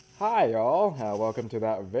Hi, y'all. Welcome to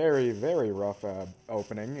that very, very rough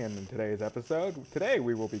opening in today's episode. Today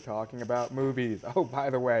we will be talking about movies. Oh,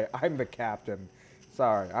 by the way, I'm the captain.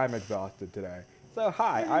 Sorry, I'm exhausted today. So,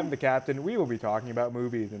 hi, I'm the captain. We will be talking about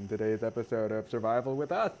movies in today's episode of Survival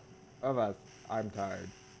with Us. Of us. I'm tired.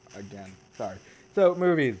 Again. Sorry. So,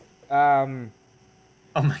 movies. Oh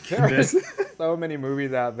my There are goodness. so many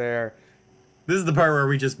movies out there. This is the part where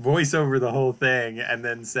we just voice over the whole thing and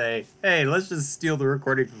then say, hey, let's just steal the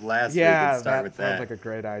recording from last week and Yeah, start that with sounds that. like a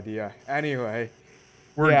great idea. Anyway,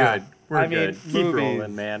 We're yeah, good. We're I mean, good. Keep movies.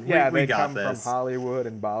 rolling, man. We Yeah, we they got come from this. Hollywood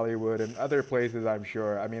and Bollywood and other places, I'm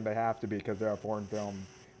sure. I mean, they have to be because there are foreign films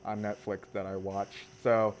on Netflix that I watch.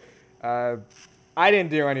 So, uh, I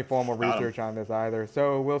didn't do any formal Got him. research on this either.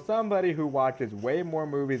 So, will somebody who watches way more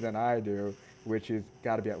movies than I do, which has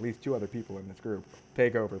got to be at least two other people in this group,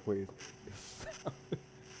 take over, please?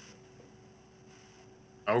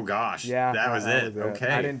 Oh gosh. Yeah, That was that it. was it. I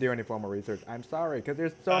Okay. didn't do any formal research. I'm sorry, because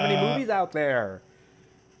there's so many Uh movies out there.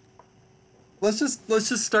 let's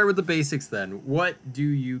just start with the basics then. What do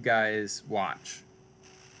you guys watch?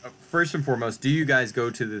 First and foremost, do you guys go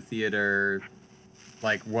to the theater?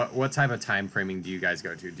 Like what type of time framing do you guys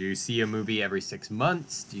go to? Do you see a movie every 6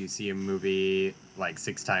 months? Do you see a movie like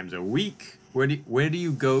 6 times a week? Where do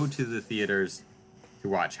you go to the theaters to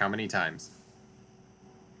watch? How many times?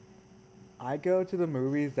 I go to the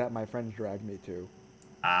movies that my friends drag me to.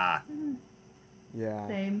 Ah, Yeah.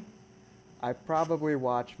 Same. I probably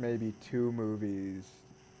watched maybe two movies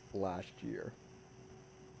last year.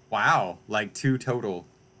 wow, like two total.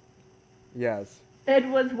 Yes.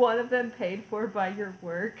 And was one of them paid for by your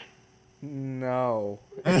work? No.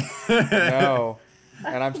 Ooh, No.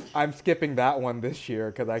 And I'm skipping that one this year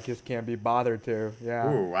because I just can't be bothered to. Yeah.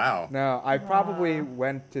 wow. No, I probably Wow.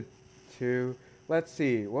 went to two. Let's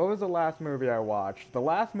see. What was the last movie I watched? The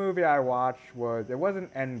last movie I watched was it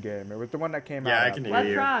wasn't Endgame. It was the one that came Yeah, out I can after hear it. What's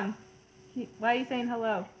you. wrong? Why are you saying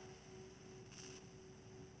hello?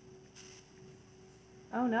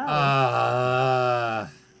 Oh no. Uh,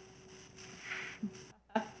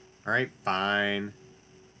 all right, fine.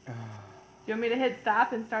 Do you want me to hit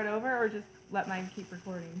stop and start over or just let mine keep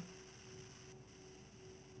recording?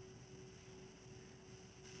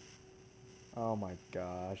 Oh my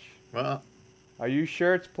gosh. Well, Are you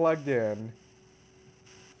sure it's plugged in?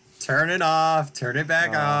 turn it off, turn it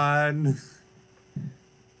back Oh. on.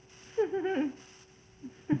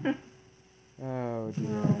 Oh dear.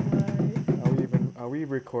 Oh my. Are we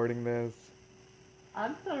recording this?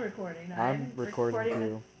 I'm still recording. I'm recording this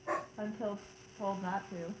too. until told not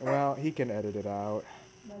to. Well, he can edit it out.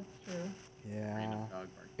 That's true. Yeah. Random dog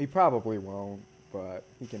bark. He probably won't, but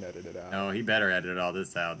he can edit it out. No, he better edit all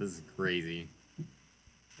this out. This is crazy.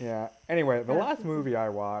 Yeah. Anyway, the last movie I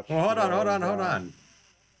watched. Well, hold on, hold was, on, hold on.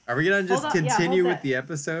 Are we gonna just Hold on, yeah, continue hold with it. the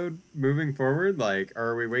episode moving forward? Like, or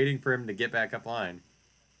are we waiting for him to get back up line?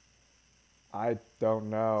 I don't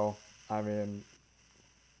know. I mean,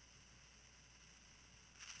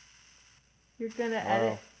 You're gonna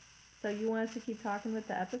edit. So you want us to keep talking with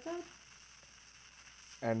the episode?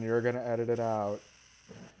 and you're gonna edit it out.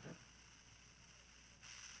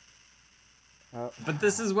 Uh, But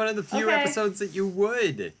this is one of the few Okay. episodes that you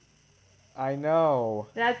would. I know.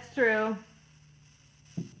 That's true.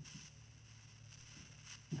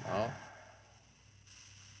 Well,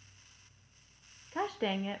 Gosh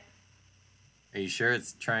dang it. are you sure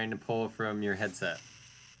it's trying to pull from your headset?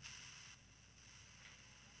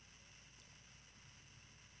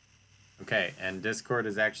 Okay, and Discord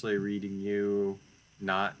is actually reading you,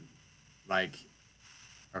 not like.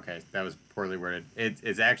 Okay, that was poorly worded.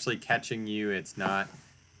 It's actually catching you. It's not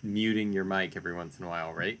muting your mic every once in a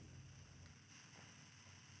while, right?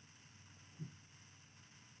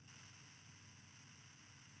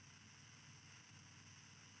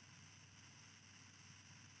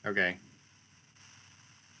 Okay.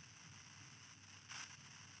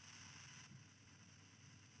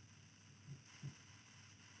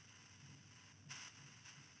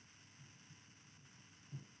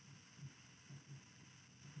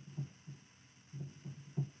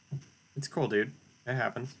 It's cool, dude. It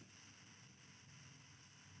happens.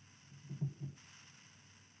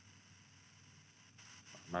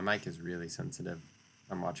 My mic is really sensitive.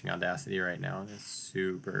 I'm watching Audacity right now, and it's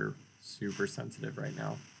super, super sensitive right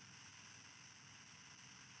now.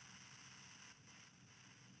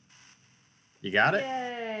 You got it?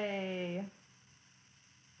 Yay.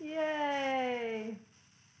 Yay.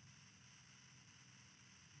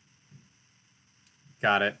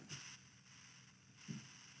 Got it.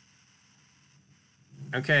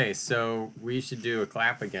 Okay, so we should do a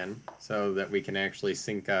clap again so that we can actually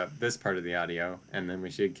sync up this part of the audio, and then we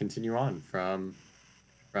should continue on from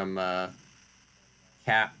from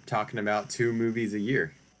Cap talking about 2 movies a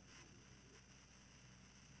year.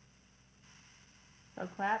 So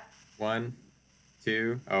clap. 1,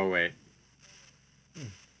 2. Oh wait.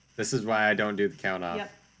 This is why I don't do the count off.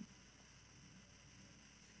 Yep.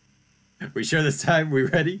 We sure this time? We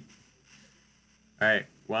ready? All right.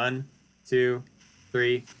 1, 2,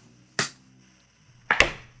 3. All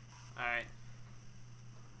right.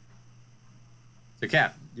 So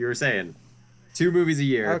Cap, you were saying 2 movies a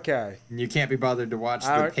year. Okay. And you can't be bothered to watch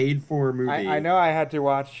I- the paid-for movie. I know I had to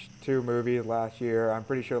watch 2 movies last year. I'm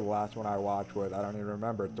pretty sure the last one I watched was, I don't even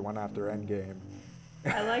remember, it's the one after Endgame.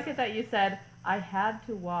 I like it that you said I had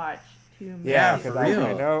to watch 2 movies. Yeah, for because I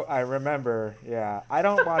real. know, I remember, yeah. I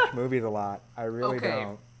don't watch movies a lot. I really Okay.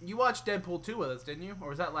 don't. You watched Deadpool 2 with us, didn't you? Or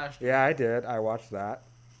was that last year? Yeah, I did. I watched that.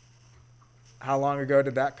 How long ago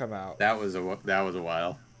did that come out? That was a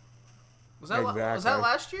while. Was that was Exactly. that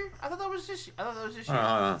last year? I thought that was this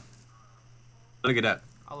year. Look it up.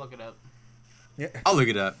 I'll look it up. I'll look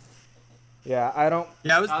it up. Yeah, I don't.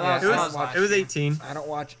 Yeah, it was. Oh, that was last It was year. 18. I don't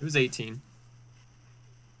watch. It was 18.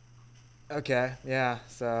 Okay, yeah.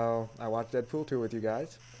 So I watched Deadpool 2 with you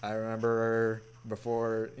guys. I remember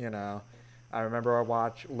before, I remember I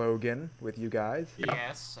watched Logan with you guys, Yeah.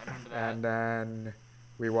 Yes, I remember that. and then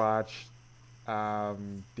we watched The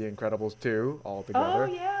Incredibles 2 all Oh together.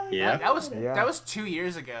 yeah. we Yeah. that was Yeah. that was 2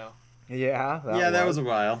 years ago. Yeah, That was a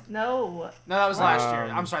while. No, No, that was last year.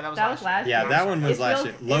 Um, I'm sorry, that was that last was last Yeah, year. that one was It last feels-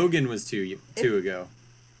 year. it- Logan was two ago. year.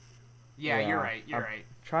 Yeah, Yeah. you're right. You're I'm- right.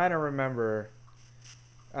 Trying to remember.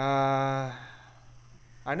 I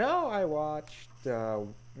know I watched. There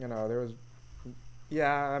was.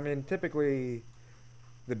 Yeah, I mean, typically,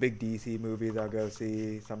 the big DC movies I'll go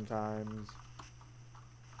see sometimes.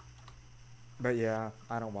 But yeah,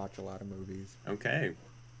 I don't watch a lot of movies. Okay.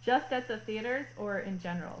 Just at the theaters or in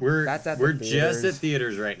general? We're That's at the we're just theaters. at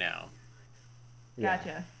theaters right now. Yeah,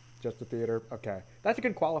 Gotcha. just the theater. Okay, that's a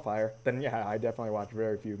good qualifier. Then yeah, I definitely watch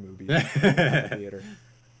very few movies at the theater.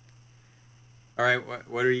 All right,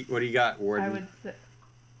 what do you got, Warden? I would say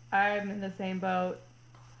I'm in the same boat.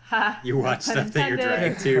 Ha! You watch Pun stuff that you're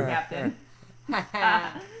intended, dragged to. Captain.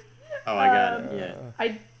 Oh, I got it. Um,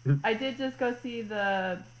 Yeah. I did just go see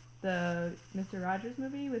the Mr. Rogers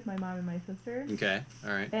movie with my mom and my sister, Okay.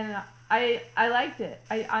 All right. and I liked it.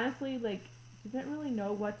 I honestly didn't really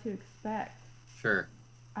know what to expect. Sure.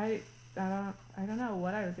 I don't know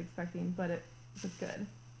what I was expecting, but it was good.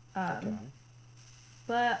 Okay.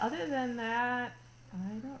 But other than that,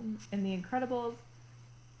 I don't. And The Incredibles,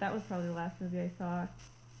 that was probably the last movie I saw.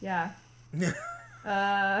 Yeah.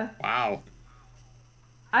 Wow.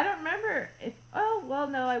 I don't remember if. Oh well,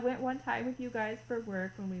 no, I went one time with you guys for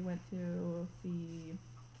work when we went to see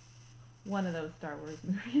one of those Star Wars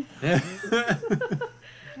movies.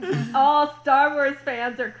 All Star Wars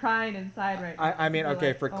fans are crying inside right now. I mean, They're okay,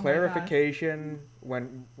 like, for "Oh my gosh." clarification,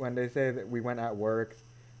 when they say that we went at work,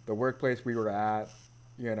 the workplace we were at,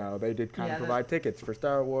 they did kind Yeah, of provide tickets for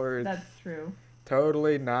Star Wars. That's true.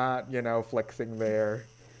 Totally not, flexing there.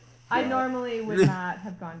 I Yeah. normally would not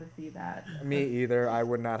have gone to see that. Me either. I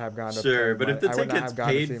would not have gone to. Sure, pay but mon- if the I would not ticket's have gone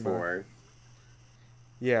to paid see my- for,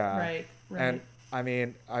 yeah. Right. Right. And I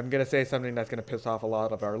mean, I'm gonna say something that's gonna piss off a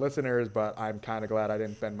lot of our listeners, but I'm kind of glad I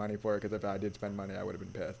didn't spend money for it because if I did spend money, I would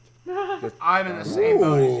have been pissed. I'm in the same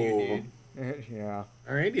boat as you, dude. Yeah.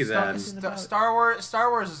 alrighty Star, then. Star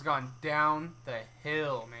Wars has gone down the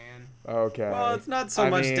hill, man. Okay. Well, it's not so I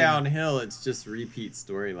much mean- downhill. It's just repeat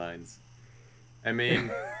storylines. I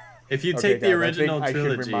mean, if you Okay, take the guys, original I think I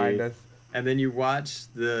should remind trilogy us. and then you watch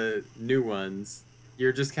the new ones,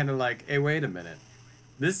 you're just kind of like, hey, wait a minute.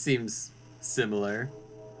 This seems similar.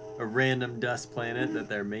 A random dust planet that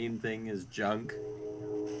their main thing is junk.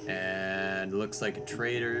 And looks like a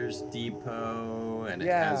trader's depot, and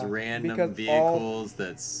it has Yeah, random because vehicles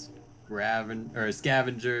that's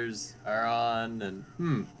scavengers are on,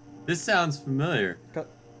 and this sounds familiar.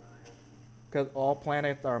 Because all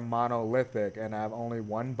planets are monolithic and have only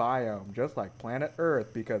one biome, just like planet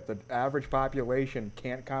Earth, because the average population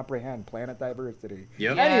can't comprehend planet diversity.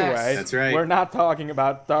 Yep. Yeah. Anyway, That's right. We're not talking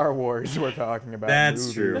about Star Wars. We're talking about That's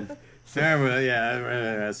movies. true. Yeah, well, yeah,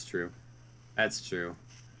 that's true. That's true.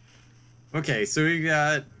 Okay, so we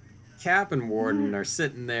got Cap and Warden are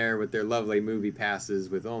sitting there with their lovely movie passes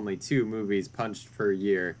with only 2 movies punched per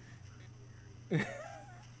year.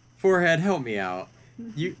 Forehead, help me out.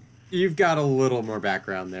 You've got a little more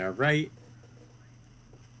background there, right?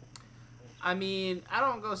 I mean, I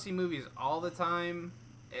don't go see movies all the time.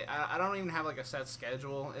 I don't even have like a set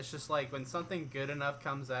schedule. It's just like when something good enough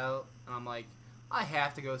comes out, and I'm like, I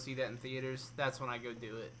have to go see that in theaters. That's when I go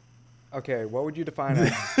do it. Okay, what would you define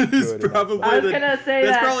as It's good? probably I was gonna say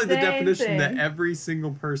that's that probably the same definition that thing. every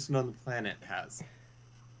single person on the planet has.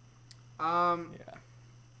 Yeah.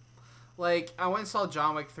 Like I went and saw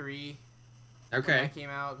John Wick 3 when Okay. that came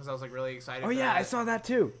out because I was like really excited. Oh for yeah, that. I saw that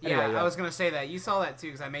too. Yeah, Anyway, I was gonna say that you saw that too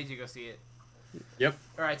because I made you go see it. Yep.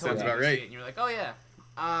 Or I told Sounds you to about go right. see it, and you were like, "Oh yeah."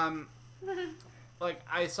 Like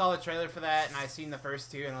I saw the trailer for that, and I seen the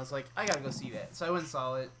first two, and I was like, "I gotta go see that." So I went and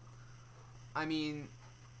saw it. I mean,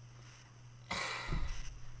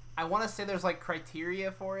 I want to say there's like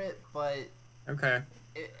criteria for it, but Okay.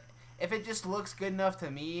 if it just looks good enough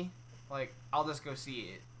to me, like I'll just go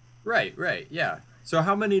see it. Right. Yeah. So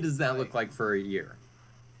how many does that look Like- like for a year?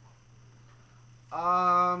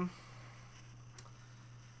 I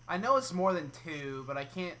know it's more than two, but I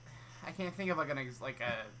can't think of like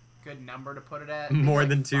a good number to put it at. Maybe, More like,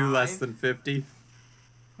 than 2, less 5? than 50?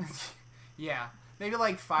 Yeah, maybe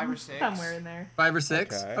like 5 or 6. Somewhere in there. 5 or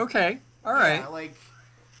 6? Okay. Okay. All right. Yeah,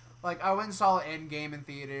 like I went and saw Endgame in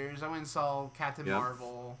theaters. I went and saw Captain Yep.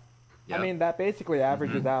 Marvel. Yep. I mean, that basically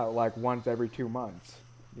averages Mhm. out like once every 2 months.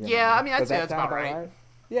 you Yeah, know? I mean, I'd Does say that that's sound about right.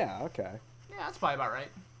 Yeah, okay. Yeah, that's probably about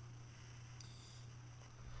right.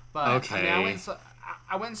 But I mean, I Okay.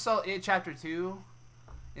 went and saw It Chapter 2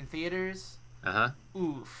 in theaters. Uh-huh.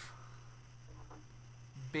 Oof.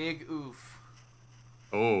 Big oof.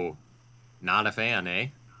 Oh. Not a fan, eh?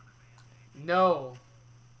 No.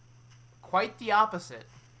 Quite the opposite.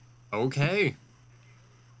 Okay.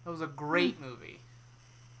 That was a great movie.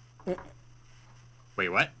 Wait,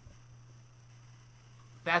 what?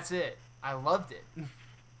 That's it. I loved it.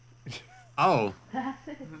 Oh. That's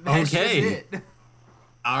it. That's Okay. just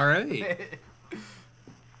All right. it.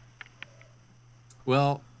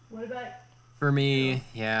 Well, What about for me,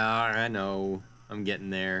 yeah, I know. I'm getting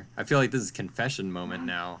there. I feel like this is a confession moment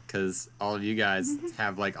now because all of you guys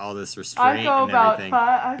have like all this restraint I go and about everything.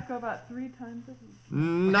 I go about 3 times a week.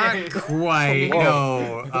 Not quite.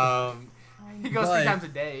 Whoa. No. He goes But- 3 times a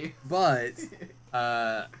day. But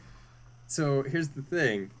so here's the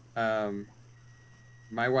thing.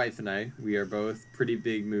 My wife and I, we are both pretty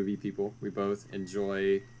big movie people. We both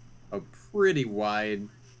enjoy a pretty wide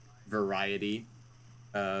variety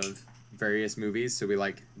of various movies, so we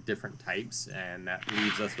like different types, and that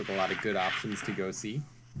leaves us with a lot of good options to go see.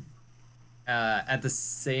 At the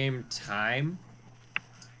same time,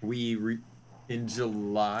 in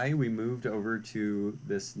July we moved over to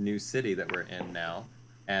this new city that we're in now,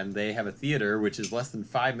 and they have a theater which is less than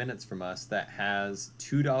 5 minutes from us that has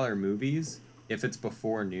 $2 movies if it's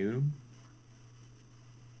before noon.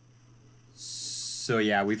 So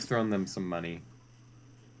yeah, we've thrown them some money.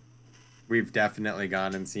 We've definitely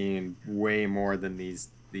gone and seen way more than these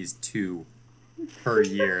 2 per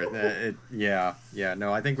year. Yeah.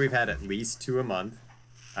 No, I think we've had at least 2 a month.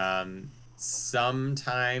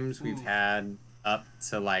 Sometimes we've Ooh. had up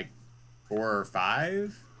to like 4 or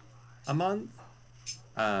 5 a month.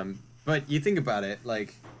 But you think about it,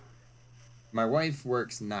 like my wife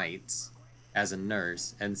works nights as a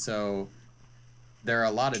nurse, and so there are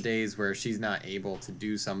a lot of days where she's not able to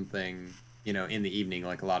do something, in the evening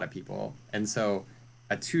like a lot of people. And so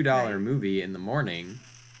a $2 Right. movie in the morning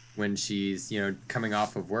when she's, coming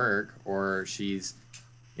off of work, or she's,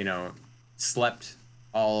 slept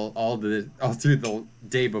all through the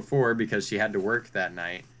day before because she had to work that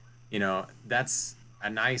night, that's a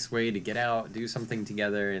nice way to get out, do something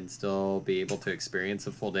together, and still be able to experience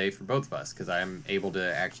a full day for both of us, because I'm able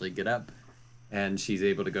to actually get up and she's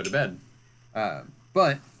able to go to bed.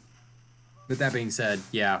 But with that being said,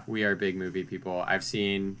 yeah, we are big movie people. I've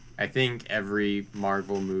seen, I think, every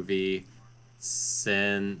Marvel movie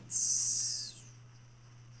since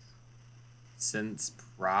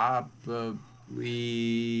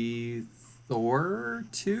probably Thor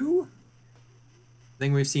 2. I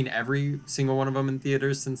think we've seen every single one of them in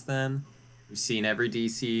theaters since then. We've seen every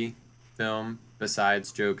DC film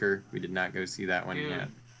besides Joker. We did not go see that one Dude, yet.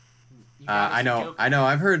 You gotta I see know. Joker.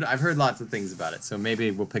 I've heard lots of things about it, so maybe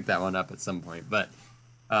we'll pick that one up at some point. But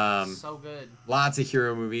So good. lots of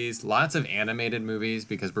hero movies, lots of animated movies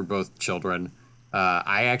because we're both children.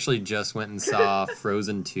 I actually just went and saw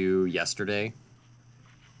Frozen 2 yesterday.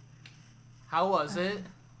 How was it?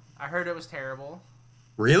 I heard it was terrible.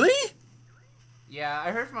 Really? Yeah,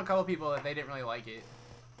 I heard from a couple people that they didn't really like it.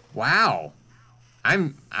 Wow.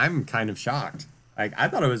 I'm kind of shocked. Like, I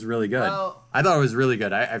thought it was really good. Well- I thought it was really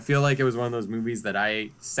good. I feel like it was one of those movies that I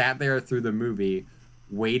sat there through the movie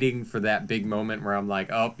waiting for that big moment where I'm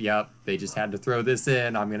like, oh, yep, they just had to throw this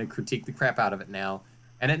in. I'm going to critique the crap out of it now.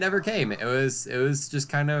 And it never came. It was just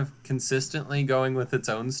kind of consistently going with its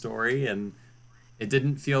own story, and It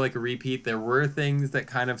didn't feel like a repeat. There were things that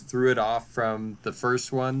kind of threw it off from the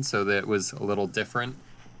first one, so that it was a little different.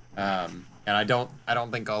 And I don't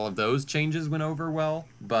think all of those changes went over well,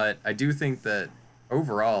 but I do think that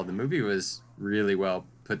overall the movie was really well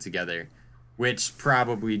put together, which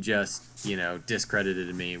probably just,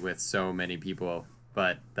 discredited me with so many people,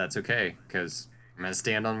 but that's okay because I'm gonna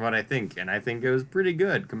stand on what I think, and I think it was pretty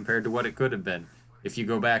good compared to what it could have been. If you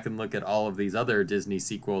go back and look at all of these other Disney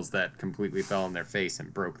sequels that completely fell on their face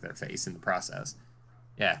and broke their face in the process.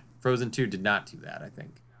 Yeah, Frozen 2 did not do that, I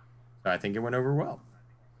think. So I think it went over well.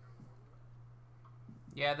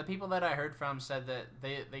 Yeah, the people that I heard from said that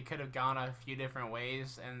they could have gone a few different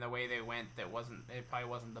ways, and the way they went, it probably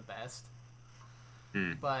wasn't the best.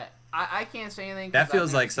 But I can't say anything. That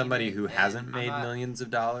feels like somebody who hasn't made millions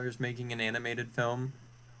of dollars making an animated film,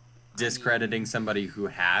 discrediting somebody who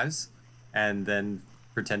has, and then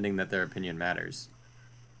pretending that their opinion matters.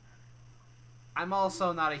 I'm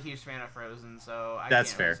also not a huge fan of Frozen, so I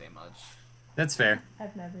That's can't fair. really say much. That's fair.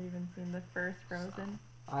 I've never even seen the first Frozen.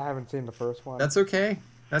 I haven't seen the first one. That's okay.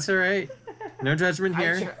 That's all right. No judgment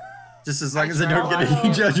here. Just as long as I try don't get a lot.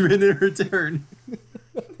 any judgment in return.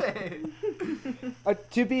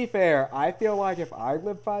 To be fair, I feel like if I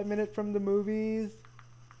lived 5 minutes from the movies,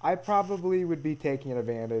 I probably would be taking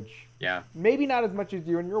advantage. Yeah. Maybe not as much as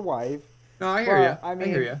you and your wife. No, I hear you. But, I I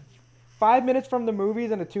hear mean, you. 5 minutes from the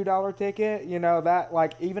movies and a $2 ticket, that,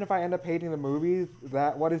 like, even if I end up hating the movies,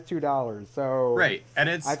 what is $2? So Right, and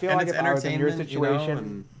it's I feel and like it's if I was in your entertainment, situation,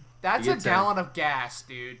 and That's you a get to- gallon of gas,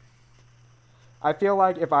 dude. I feel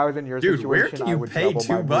like if I was in your Dude, situation, where can I you would pay double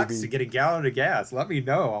my $2 movie. to get a gallon of gas? Let me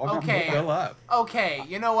know. I'll Okay. fill up. Okay,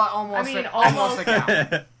 you know what? Almost a almost.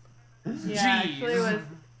 gallon. Yeah, actually, it was.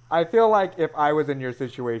 I feel like if I was in your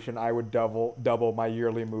situation, I would double my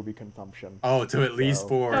yearly movie consumption. Oh, to at least So-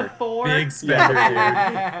 four. To four? Big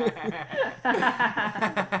spender,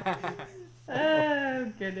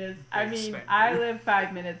 Oh goodness! I Big mean, spender. I live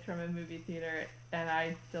 5 minutes from a movie theater, and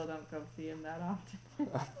I still don't go see them that often. dude.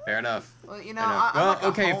 Fair enough. Well, you know, I know. I'm Well, like a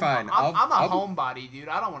okay, home- fine. I'm a I'll- homebody, dude.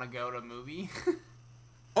 I don't want to go to a movie.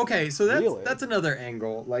 Okay, so that's Really? that's another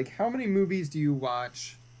angle. Like, how many movies do you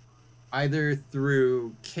watch either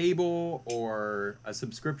through cable or a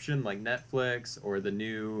subscription like Netflix or the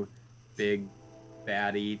new big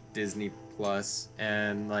baddie Disney Plus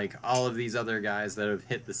and like all of these other guys that have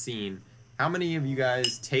hit the scene? How many of you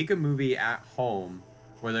guys take a movie at home,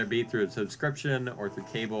 whether it be through a subscription or through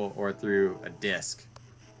cable or through a disc?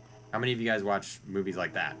 How many of you guys watch movies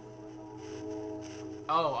like that? Oh,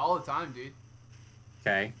 all the time, dude.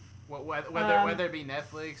 Okay. Whether it be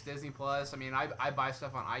Netflix, Disney Plus. I mean, I buy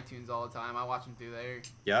stuff on iTunes all the time. I watch them through there.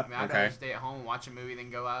 Yep. I mean, I'd Okay. rather stay at home and watch a movie than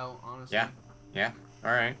go out, honestly. Yeah. Yeah. All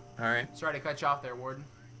right. All right. Sorry to cut you off there, Warden.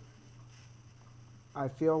 I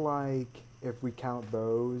feel like if we count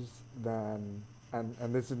those, then and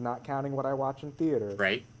this is not counting what I watch in theater.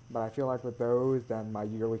 Right. But I feel like with those, then my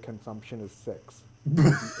yearly consumption is 6.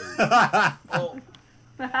 Oh,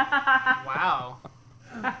 wow.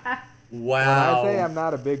 When I say Wow. I'm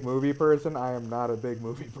not a big movie person, I am not a big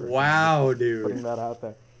movie person. Wow, Putting dude. that out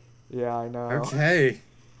there. Yeah, I know. Okay.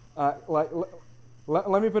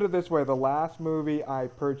 Let me put it this way: the last movie I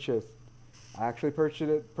purchased, I actually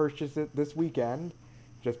purchased it this weekend,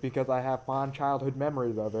 just because I have fond childhood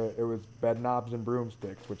memories of it. It was Bedknobs and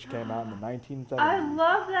Broomsticks, which came out in the 1970s. I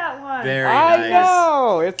love that one. Very I nice.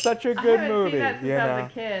 know it's such a good I haven't movie. seen that since you I know,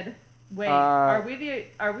 was a kid. Wait, Uh, are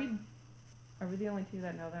we the only two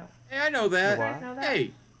that know that? Hey, I know that. You guys know that?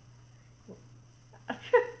 Hey,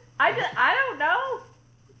 I don't know.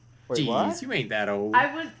 wait, jeez, what? you ain't that old.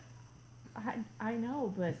 I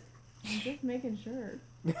know, but I'm just making sure.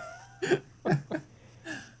 Yeah,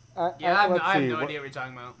 let's I have see, no what- idea what you're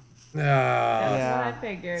talking about. That's Ah, what I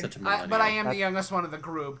figured. such a But I millennial. am the youngest one of the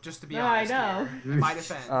group, just to be No, I honest. know. Here, in my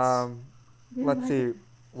defense. Let's see.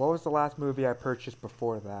 What was the last movie I purchased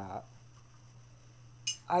before that?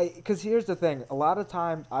 Because here's the thing. A lot of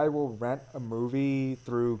times I will rent a movie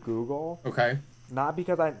through Google, Okay. not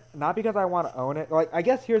because I want to own it. Like, I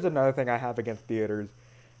guess here's another thing I have against theaters.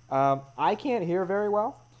 I can't hear very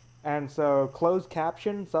well, and so closed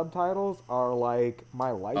caption subtitles are like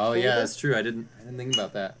my life. Oh yeah, that's true. I didn't think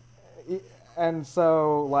about that. And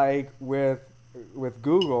so, like with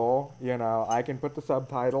Google, I can put the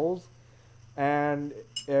subtitles, and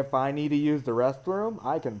if I need to use the restroom,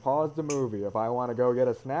 I can pause the movie. If I want to go get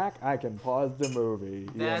a snack, I can pause the movie.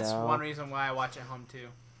 That's one reason why I watch at home too.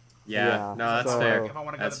 Yeah. Yeah, No, that's so- fair. If I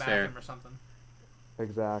want to go That's to the fair. bathroom or something.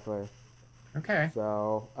 Exactly. Okay.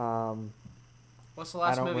 So, What's the I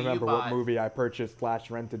last don't movie remember you what bought? movie I purchased /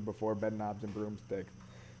 rented before Bedknobs and Broomsticks,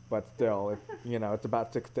 but still, it's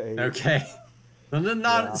about 6 to 8. Okay.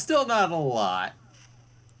 Still not a lot.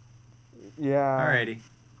 Yeah. Alrighty.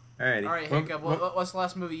 All right, Hiccup. What's the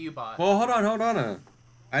last movie you bought? Well, hold on.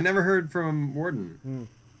 I never heard from Warden.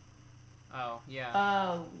 Oh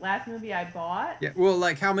yeah. Last movie I bought. Yeah. Well,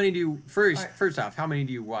 like, how many do you first off? How many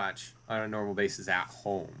do you watch on a normal basis at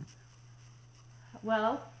home?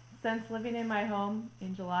 Well, since living in my home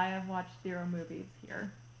in July, I've watched 0 movies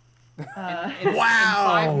here. Wow. In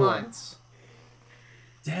 5 months.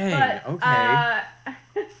 Dang. But, Okay.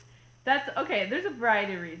 that's okay. There's a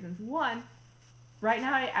variety of reasons. One, right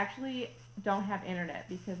now I actually don't have internet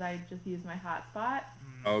because I just use my hotspot.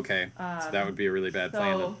 Okay. So that would be a really bad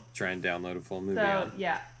plan to try and download a full movie. So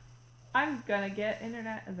yeah, I'm gonna get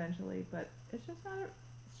internet eventually, but it's just not.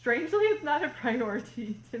 Strangely, it's not a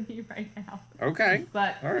priority to me right now. Okay.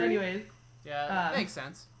 But all right. anyways. Yeah, that makes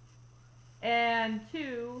sense. And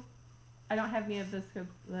 2, I don't have any of the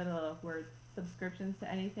little word subscriptions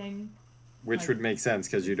to anything. Which like, would make sense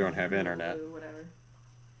because you don't have internet. Whatever.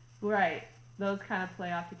 Right. Those kind of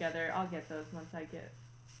play off together. I'll get those once I get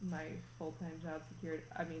my full-time job secured.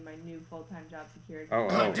 I mean, my new full-time job secured.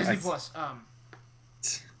 Oh, Disney Plus. Because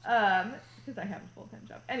I have a full-time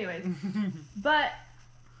job. Anyways, but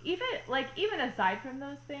even aside from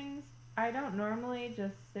those things, I don't normally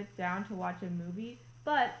just sit down to watch a movie,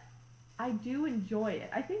 but I do enjoy it.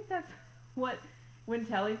 I think that's what, when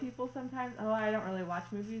telling people sometimes, oh, I don't really watch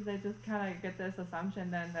movies, they just kind of get this assumption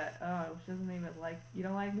then that, oh, she doesn't even you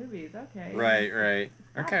don't like movies. Okay. Right. It's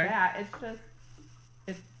Okay. not that. It's just,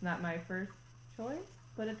 it's not my first choice,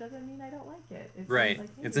 but it doesn't mean I don't like it. It's Right. Like,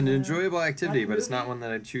 hey, it's an enjoyable activity, but it's not movie? one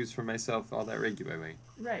that I choose for myself all that regularly.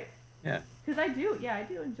 Right. Yeah. Because I do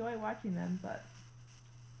enjoy watching them, but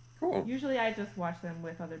Cool. usually I just watch them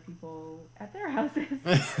with other people at their houses.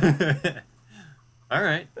 All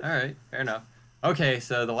right. Fair enough. Okay,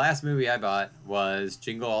 so the last movie I bought was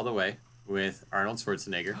Jingle All the Way with Arnold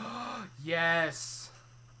Schwarzenegger. Yes.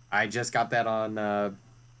 I just got that on,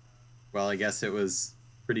 well, I guess it was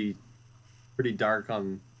pretty dark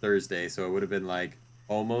on Thursday, so it would have been like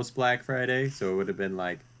almost Black Friday, so it would have been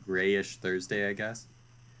like grayish Thursday, I guess.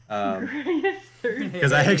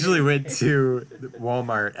 Because I actually went to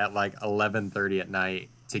Walmart at like 11:30 at night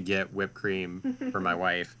to get whipped cream for my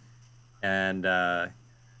wife, and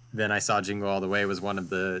then I saw Jingle All the Way was one of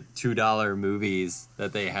the $2 movies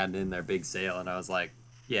that they had in their big sale, and I was like,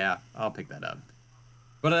 yeah, I'll pick that up.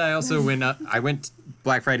 But I also I went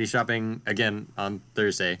Black Friday shopping again on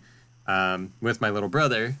Thursday with my little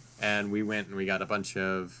brother, and we went and we got a bunch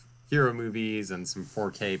of hero movies and some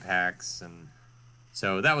 4K packs, and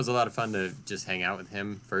so that was a lot of fun to just hang out with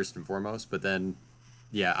him first and foremost. But then,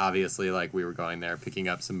 yeah, obviously, like, we were going there, picking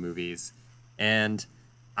up some movies. And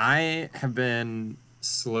I have been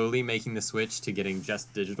slowly making the switch to getting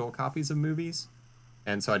just digital copies of movies.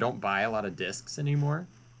 And so I don't buy a lot of discs anymore.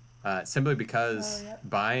 Simply because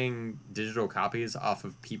buying digital copies off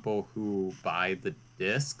of people who buy the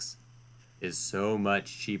discs is so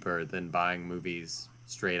much cheaper than buying movies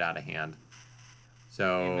straight out of hand.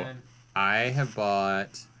 So Amen. I have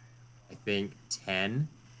bought, I think, 10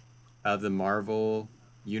 of the Marvel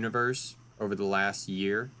universe over the last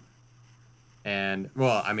year. And,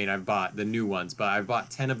 well, I mean, I've bought the new ones, but I've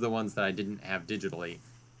bought 10 of the ones that I didn't have digitally.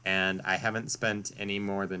 And I haven't spent any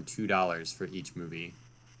more than $2 for each movie.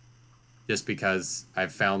 Just because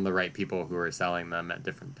I've found the right people who are selling them at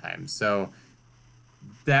different times. So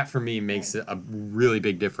that, for me, makes a really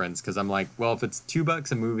big difference. Because I'm like, well, if it's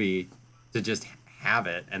 $2 a movie to just have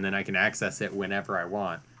it, and then I can access it whenever I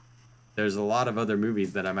want, there's a lot of other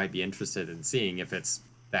movies that I might be interested in seeing if it's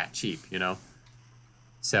that cheap, you know?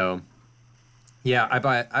 So, yeah, I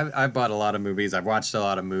bought a lot of movies. I've watched a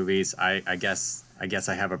lot of movies. I guess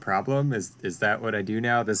I have a problem. Is that what I do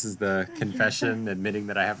now? This is the confession, admitting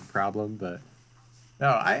that I have a problem. But no,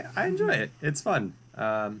 I enjoy it. It's fun.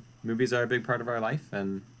 Movies are a big part of our life,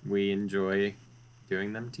 and we enjoy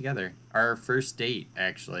doing them together. Our first date,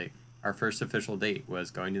 actually, our first official date was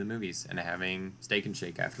going to the movies and having Steak and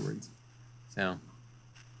Shake afterwards. So,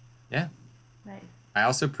 yeah. Nice. I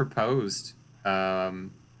also proposed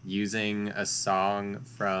using a song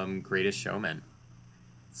from Greatest Showman.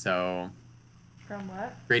 So, From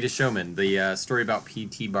what? Greatest Showman, the story about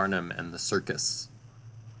P.T. Barnum and the circus.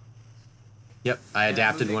 Yep, I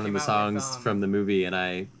adapted movie one of the came out with, songs from the movie, and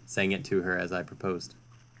I sang it to her as I proposed.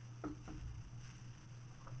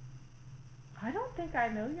 I don't think I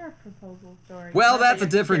know your proposal story. Well, Not that that's a you're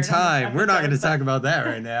different shared on this time. We're not going to episode, talk but about that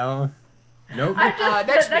right now. Nope. Next that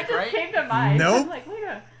week, just right? came to mind. Nope. I'm like, wait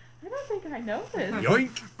a, I don't think I know this.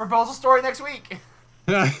 Yoink. Proposal story next week.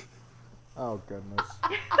 Oh goodness.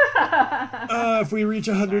 If we reach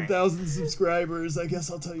 100,000 subscribers, I guess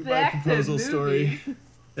I'll tell you my Back to proposal story. movies.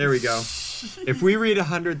 There we go. If we reach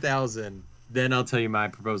 100,000, then I'll tell you my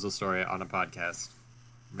proposal story on a podcast.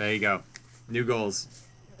 There you go. New goals.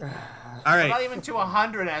 All We're not right. even to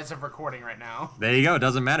 100 as of recording right now. There you go.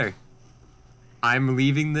 Doesn't matter. I'm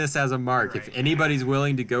leaving this as a mark. If Right. anybody's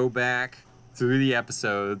willing to go back through the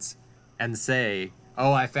episodes and say,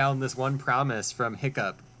 "Oh, I found this one promise from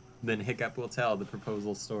Hiccup," then Hiccup will tell the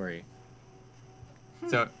proposal story.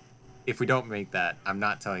 So, if we don't make that, I'm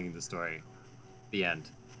not telling you the story. The end.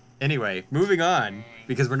 Anyway, moving on,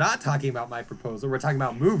 because we're not talking about my proposal, we're talking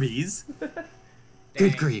about movies. Good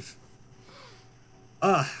Dang. grief.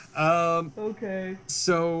 Okay.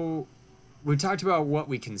 So, we talked about what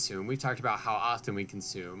we consume. We talked about how often we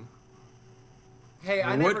consume. Hey, I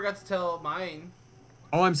What- never got to tell mine.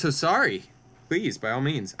 Oh, I'm so sorry. Please, by all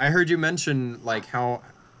means. I heard you mention, like, how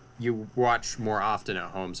you watch more often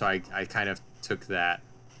at home, so I kind of took that,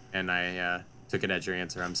 and I took it as your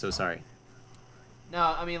answer. I'm so sorry.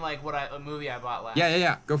 No, I mean like a movie I bought last.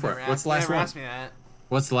 Yeah. Go for Never it. What's asked- the last never one? asked me that.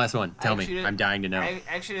 What's the last one? Tell me. actually did- I'm dying to know. I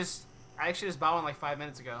actually just bought one like 5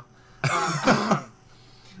 minutes ago.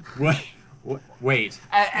 What? Wait. Wait.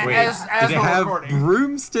 As Did it we're have recording.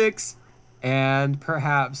 broomsticks and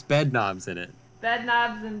perhaps bed knobs in it? Bed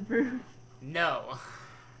knobs and brooms. No.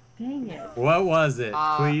 Dang it. What was it?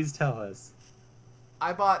 Uh, Please tell us.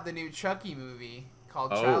 I bought the new Chucky movie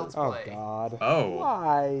called Oh. Child's Oh Play God. Oh.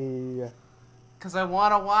 Why? because I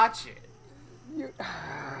want to watch it. You...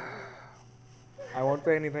 I won't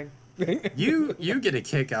say anything. You get a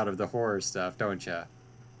kick out of the horror stuff, don't you?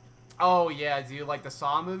 Oh yeah, do you like the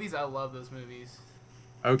Saw movies? I love those movies.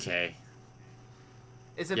 Okay.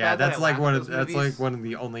 Is it Yeah, bad that that's I like laugh one at of those that's movies? like one of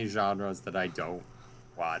the only genres that I don't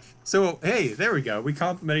watch. So hey, there we go. We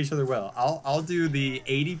complement each other well. I'll do the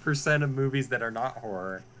 80% of movies that are not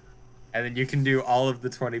horror, and then you can do all of the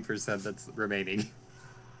 20% that's remaining.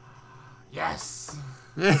 Yes.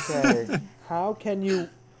 Okay. How can you?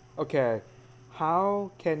 Okay.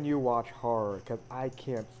 How can you watch horror? Because I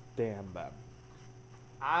can't stand them.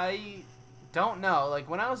 I don't know. Like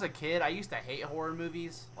when I was a kid, I used to hate horror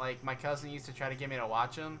movies. Like my cousin used to try to get me to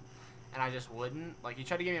watch them, and I just wouldn't. Like he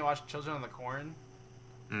tried to get me to watch Children of the Corn,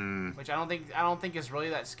 Mm. which I don't think is really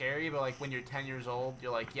that scary. But like when you're 10 years old,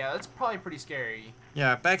 you're like, yeah, that's probably pretty scary.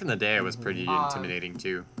 Yeah, back in the day, it was pretty Um, intimidating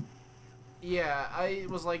too. Yeah, I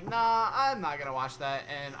was like, nah, I'm not gonna watch that,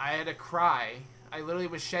 and I had to cry. I literally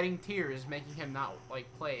was shedding tears, making him not like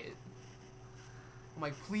play it. I'm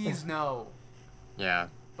like, please no. Yeah.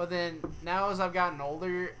 But then now as I've gotten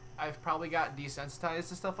older, I've probably got desensitized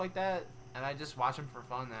to stuff like that, and I just watch them for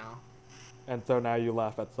fun now. And so now you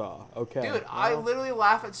laugh at Saw. Okay. Dude, I well, literally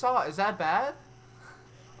laugh at Saw. Is that bad?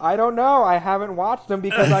 I don't know. I haven't watched them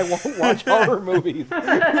because I won't watch horror movies.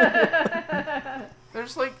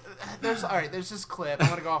 There's this clip. I'm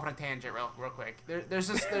gonna go off on a tangent real quick. There's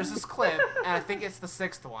this clip, and I think it's the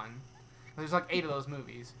 6th one. There's like 8 of those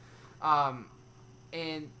movies,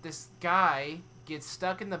 and this guy gets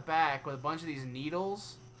stuck in the back with a bunch of these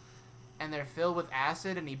needles, and they're filled with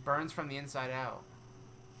acid, and he burns from the inside out.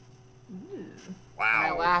 Ooh. And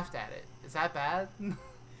I Wow. laughed at it. Is that bad?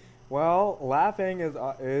 Well, laughing is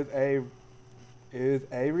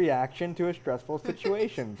a reaction to a stressful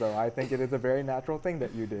situation. So I think it is a very natural thing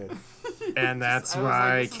that you did. And that's I was like,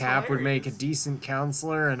 why this is Cap would make a hilarious. decent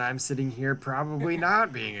counselor, and I'm sitting here probably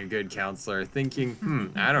not being a good counselor,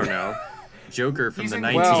 thinking, I don't know, Joker from He's the in-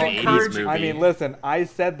 1980s encouraging- movie. I mean, listen, I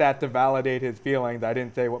said that to validate his feelings. I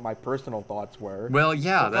didn't say what my personal thoughts were. Well,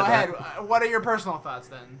 yeah, Go ahead. What are your personal thoughts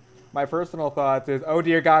then? My personal thoughts is, oh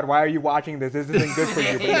dear God, why are you watching this? This isn't good for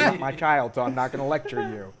you, but you're not my child, so I'm not going to lecture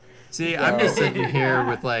you. See, I'm just sitting here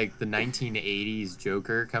with like the 1980s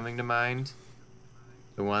Joker coming to mind,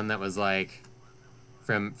 the one that was like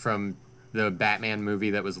from the Batman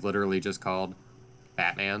movie that was literally just called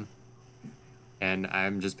Batman, and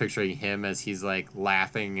I'm just picturing him as he's like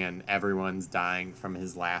laughing and everyone's dying from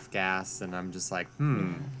his laugh gas, and I'm just like,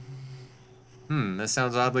 this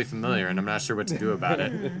sounds oddly familiar, and I'm not sure what to do about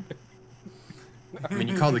it. I mean,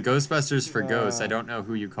 you call the Ghostbusters for ghosts. I don't know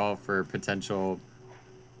who you call for potential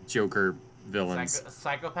Joker villains.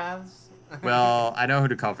 Psychopaths? Well, I know who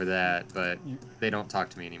to call for that, but they don't talk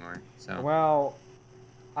to me anymore. So Well,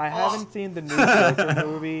 I haven't seen the new Joker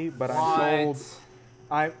movie, but I'm told...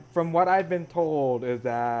 What? From what I've been told is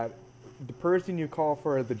that the person you call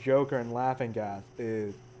for the Joker and laughing gas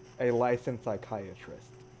is a licensed psychiatrist.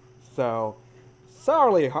 So,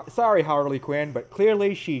 sorry Harley Quinn, but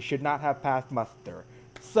clearly she should not have passed muster.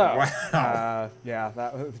 So, Wow. yeah,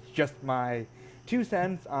 that was just my 2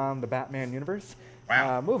 cents on the Batman universe.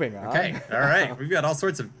 Wow. Moving on. Okay. All right. We've got all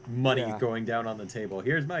sorts of money Yeah. going down on the table.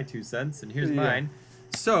 Here's my 2 cents, and here's Yeah. mine.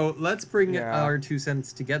 So let's bring Yeah. our 2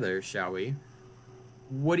 cents together, shall we?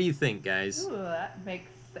 What do you think, guys? Ooh, that makes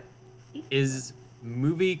sense. Is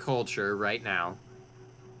movie culture right now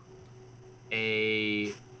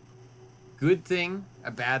a good thing,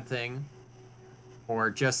 a bad thing, or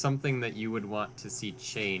just something that you would want to see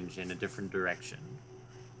change in a different direction?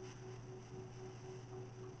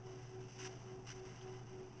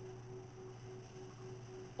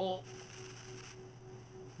 Well,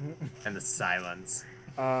 And the silence.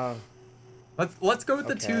 Uh, Let's go with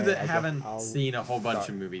the two Okay, that I guess haven't I'll seen a whole bunch start.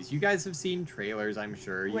 of movies. You guys have seen trailers, I'm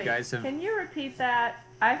sure. You Wait, guys have. can you repeat that?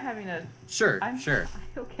 I'm having a. Sure, I'm sure.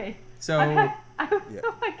 Okay. So, Yeah.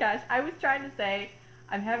 Oh my gosh! I was trying to say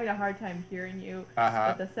I'm having a hard time hearing you,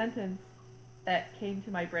 uh-huh. but the sentence that came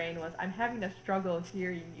to my brain was I'm having a struggle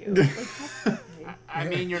hearing you. Like, that's okay. I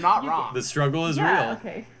mean, you're not You- wrong. The struggle is yeah. real.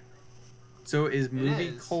 Okay. So, is movie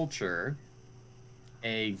is. culture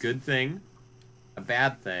a good thing, a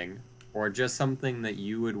bad thing, or just something that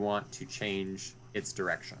you would want to change its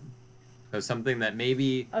direction? So, something that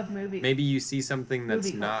maybe Of movie. you see something that's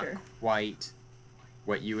Movie not culture. quite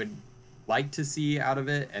what you would like to see out of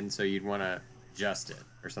it, and so you'd want to adjust it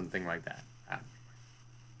or something like that.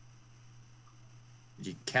 Did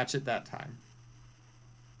you catch it that time?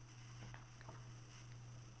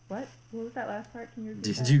 What? What was that last part? Can you repeat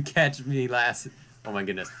Did that? you catch me last? Oh my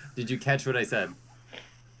goodness! Did you catch what I said?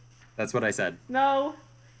 That's what I said. No.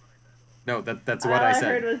 No, that's what All I I heard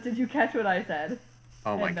said. was, "Did you catch what I said?"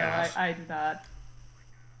 Oh my And no, gosh! I did not.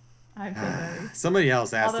 I'm so sorry. Somebody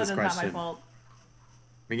else asked Although this that's not my question. fault.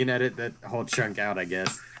 We can edit that whole chunk out, I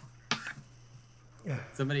guess.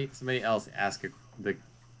 Somebody else ask the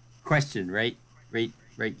question right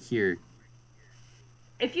here.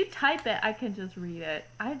 If you type it, I can just read it.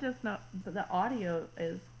 I just know the audio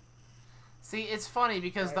is. See, it's funny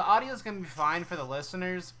because the audio's gonna be fine for the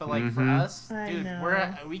listeners, but like for Mhm. us, I dude,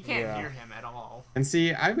 know. we can't Yeah. hear him at all. And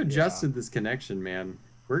see, I've adjusted this connection, man.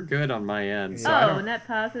 We're good on my end, so Yeah. I Oh, don't. net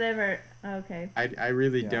positive or okay. I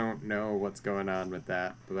really Yeah. don't know what's going on with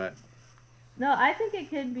that, but No, I think it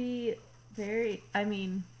can be very. I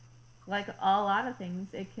mean, like a lot of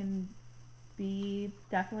things, it can be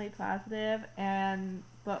definitely positive, and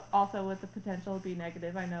but also with the potential to be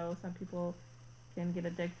negative. I know some people can get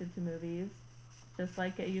addicted to movies, just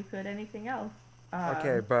like you could anything else.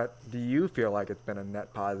 okay, but do you feel like it's been a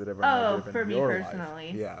net positive or Oh, negative for in me your personally.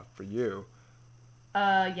 life? Yeah, for you.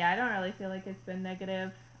 Yeah, I don't really feel like it's been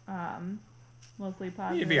negative. Mostly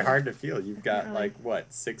positive. it'd be hard to feel. You've got really- like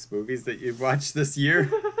what 6 movies that you've watched this year.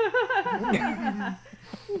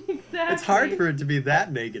 Exactly. It's hard for it to be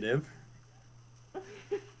that negative.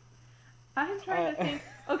 I'm trying to think.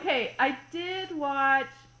 Okay, I did watch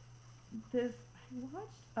this. I watched.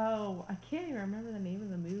 Oh, I can't even remember the name of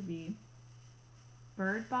the movie.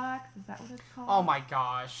 Bird Box. Is that what it's called? Oh my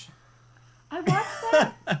gosh. I watched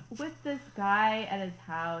that with this guy at his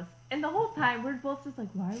house, and the whole time we're both just like,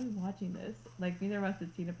 "Why are we watching this?" Like neither of us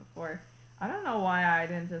had seen it before. I don't know why I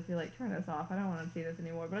didn't just be like, "Turn this off. I don't want to see this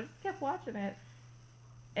anymore." But I just kept watching it,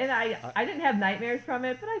 and I didn't have nightmares from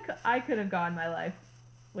it, but I could have gone my life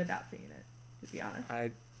without seeing it, to be honest.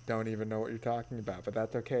 I don't even know what you're talking about, but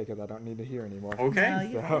that's okay because I don't need to hear anymore. Okay. No,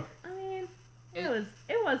 you- So- I mean, It-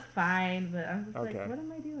 it was fine, but I was just Okay. like, what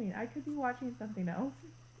am I doing? I could be watching something else.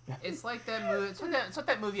 It's like that movie. It's like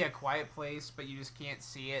that movie, A Quiet Place, but you just can't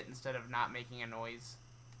see it instead of not making a noise.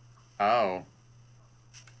 Oh.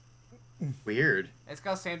 Weird. It's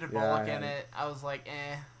got Sandra Yeah, Bullock I in haven't. it. I was like,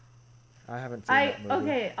 eh. I haven't seen that movie.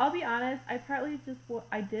 Okay, I'll be honest. I partly just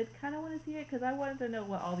I did kind of want to see it because I wanted to know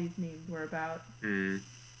what all these memes were about. Hmm.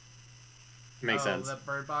 Makes sense. The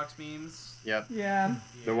Bird Box memes. Yep. Yeah.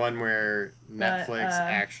 The one where But, Netflix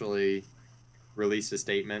actually released a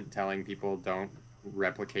statement telling people don't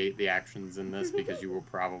replicate the actions in this because you will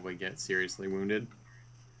probably get seriously wounded.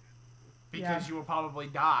 Because Yeah. you will probably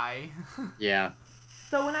die. Yeah.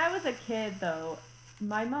 So when I was a kid, though,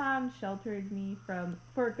 my mom sheltered me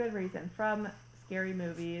for a good reason, from scary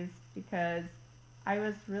movies because I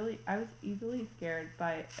was easily scared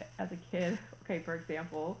as a kid. Okay, for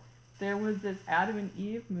example, there was this Adam and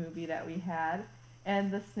Eve movie that we had,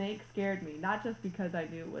 and the snake scared me, not just because I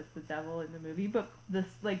knew it was the devil in the movie, but the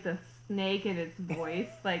snake and its voice,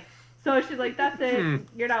 like, so she's like, that's it,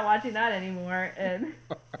 you're not watching that anymore, and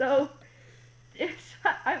so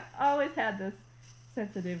I've always had this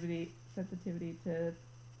sensitivity to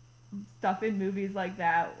stuff in movies like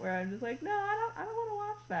that where I'm just like, no, I don't want to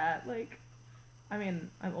watch that. Like, I mean,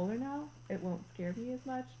 I'm older now, it won't scare me as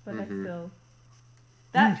much, but Mhm. I still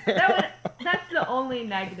That's the only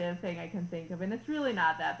negative thing I can think of, and it's really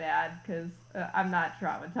not that bad because I'm not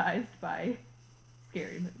traumatized by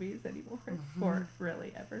scary movies anymore, or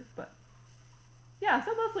really ever. But yeah,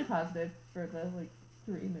 so mostly positive for the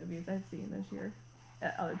 3 movies I've seen this year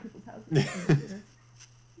at other people's houses. In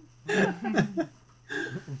the theater.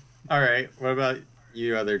 All right. What about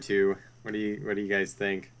you other two? What do you guys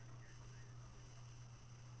think?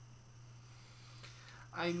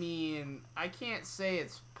 I mean, I can't say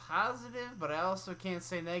it's positive, but I also can't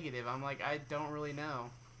say negative. I'm like, I don't really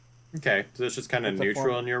know. Okay, so it's just kind of It's a neutral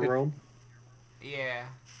form- in your it- world. Yeah.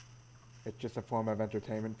 It's just a form of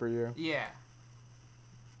entertainment for you. Yeah.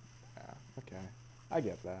 Yeah, okay, I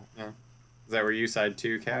get that. Is that where you side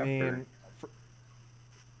too, Cap? I or- mean,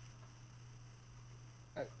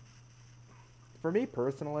 for me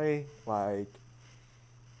personally, like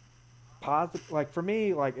positive, like for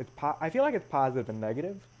me, like I feel like it's positive and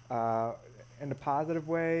negative. In a positive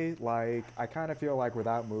way, like I kind of feel like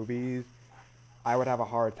without movies, I would have a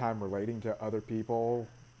hard time relating to other people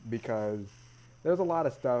because there's a lot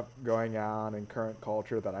of stuff going on in current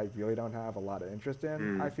culture that I really don't have a lot of interest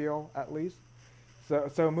in. I feel at least.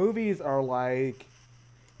 So movies are like,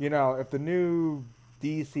 you know, if the new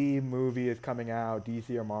DC movie is coming out, DC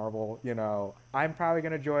or Marvel, you know, I'm probably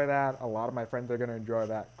going to enjoy that. A lot of my friends are going to enjoy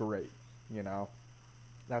that. Great. You know,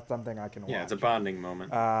 that's something I can watch. Yeah, it's a bonding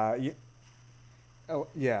moment.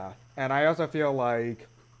 Yeah. And I also feel like,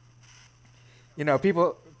 you know,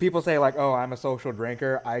 people say like, oh, I'm a social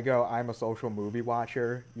drinker. I go, I'm a social movie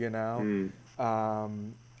watcher, you know.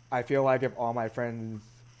 I feel like if all my friends,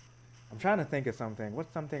 I'm trying to think of something.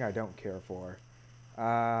 What's something I don't care for?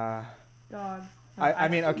 Dogs. I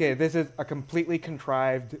mean, okay, this is a completely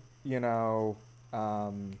contrived, you know,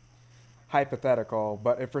 hypothetical,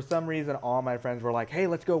 but if for some reason all my friends were like, hey,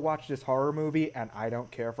 let's go watch this horror movie, and I don't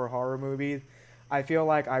care for horror movies, I feel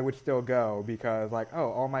like I would still go because, like,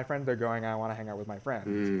 oh, all my friends are going, I want to hang out with my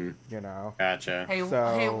friends, you know? Gotcha. Hey,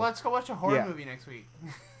 So- hey, let's go watch a horror yeah. movie next week.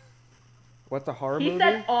 What's a horror He movie?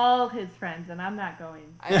 said all his friends, and I'm not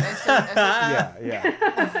going. I said,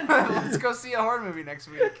 Yeah. let's go see a horror movie next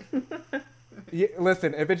week. Yeah,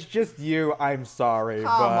 listen, if it's just you, I'm sorry,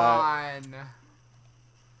 Come but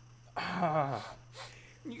on.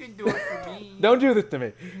 You can do it for me. don't do this to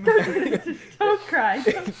me. Don't cry.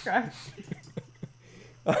 Don't cry.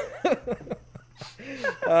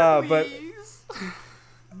 But Please.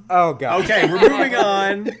 oh god. Okay, we're moving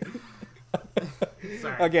on.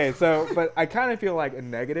 Sorry. Okay, so but I kind of feel like a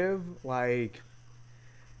negative, like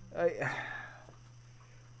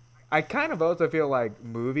I kind of also feel like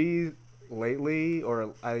movies lately,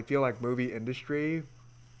 or I feel like movie industry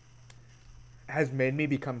has made me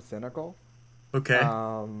become cynical. Okay.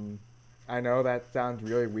 I know that sounds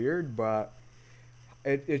really weird, but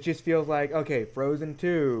it just feels like, okay, Frozen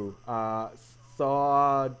 2,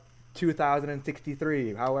 Saw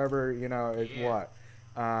 2063, however, you know, it's Yeah.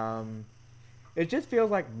 what. It just feels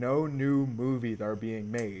like no new movies are being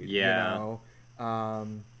made, Yeah. you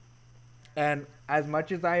know? And as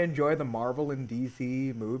much as I enjoy the Marvel and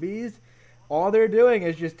DC movies, all they're doing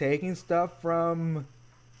is just taking stuff from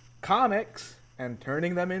comics and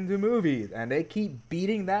turning them into movies, and they keep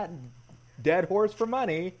beating that dead horse for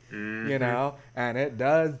money, you know, and it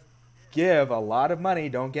does give a lot of money,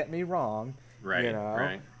 don't get me wrong, Right, you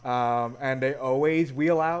know, right. and they always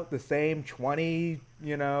wheel out the same 20,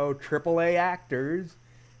 you know, AAA actors,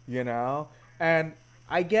 you know, and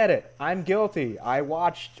I get it, I'm guilty. I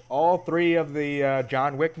watched all 3 of the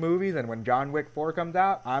John Wick movies, and when John Wick 4 comes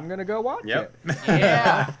out, I'm gonna go watch Yep. it.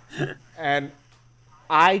 Yeah. And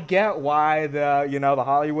I get why the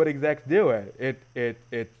Hollywood execs do it.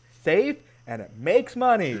 It's safe and it makes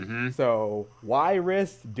money. So why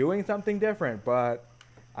risk doing something different? But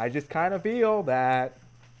I just kind of feel that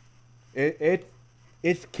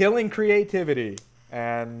it's killing creativity.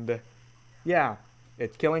 And yeah,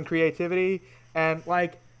 it's killing creativity. And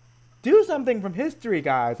like, do something from history,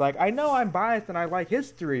 guys. Like, I know I'm biased and I like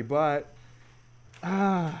history, but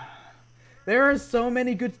there are so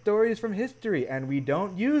many good stories from history, and we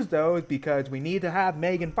don't use those because we need to have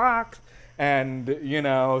Megan Fox and, you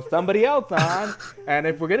know, somebody else on. And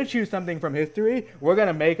if we're going to choose something from history, we're going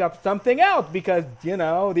to make up something else because, you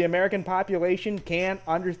know, the American population can't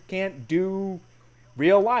do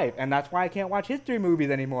real life. And that's why I can't watch history movies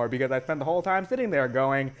anymore, because I spend the whole time sitting there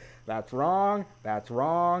going, that's wrong, that's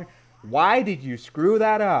wrong. Why did you screw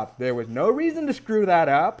that up? There was no reason to screw that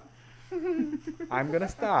up. I'm going to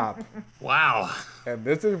stop. Wow. And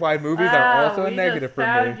this is why movies are also a negative for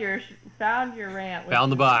me. Found your rant.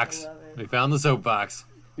 Found the box. I love it. We found the soapbox.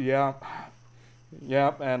 Yeah.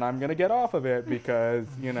 Yep, and I'm going to get off of it because,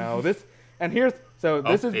 you know, this... And here's... So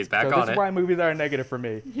Oh, he's back on this is it. why movies are a negative for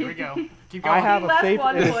me. Here we go. Keep going. I have He a left safe.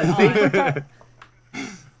 one It is foot a on. safer time.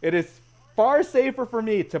 It is far safer for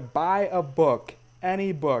me to buy a book,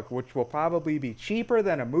 any book, which will probably be cheaper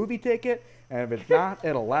than a movie ticket, and if it's not,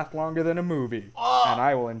 it'll last longer than a movie, and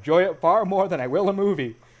I will enjoy it far more than I will a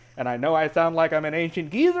movie. And I know I sound like I'm an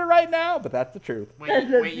ancient geezer right now, but that's the truth. Wait,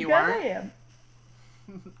 you Because I aren't? am.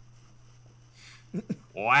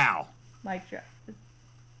 Wow. Mic drop.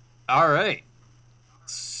 All right.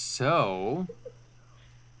 So,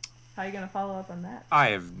 How are you gonna follow up on that? I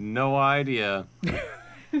have no idea.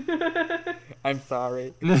 I'm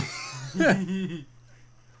sorry.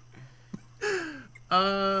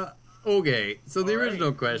 Okay. So the All right.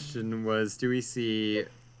 original question was, do we see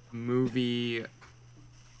movie,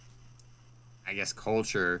 I guess,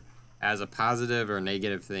 culture as a positive or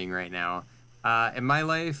negative thing right now? In my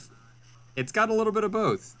life, it's got a little bit of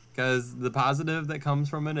both. Because the positive that comes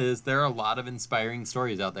from it is there are a lot of inspiring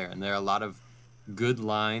stories out there, and there are a lot of good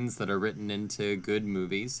lines that are written into good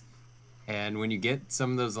movies. And when you get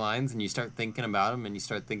some of those lines and you start thinking about them, and you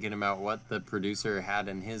start thinking about what the producer had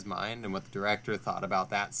in his mind and what the director thought about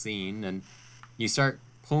that scene, and you start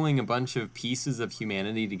pulling a bunch of pieces of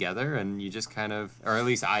humanity together, and you just kind of, or at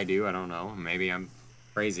least I do, I don't know, maybe I'm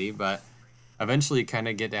crazy, but eventually kind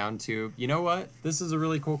of get down to, you know what, this is a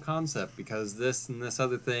really cool concept because this and this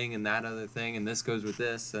other thing and that other thing and this goes with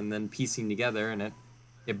this, and then piecing together, and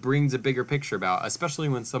it brings a bigger picture about, especially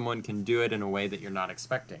when someone can do it in a way that you're not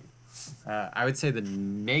expecting. I would say the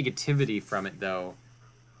negativity from it, though,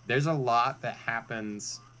 there's a lot that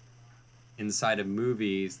happens inside of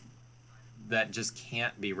movies that just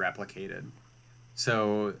can't be replicated.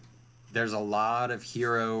 So there's a lot of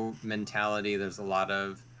hero mentality, there's a lot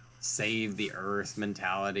of save the earth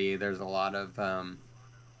mentality, there's a lot of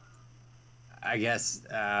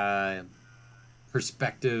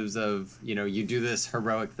perspectives of, you do this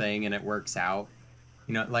heroic thing and it works out,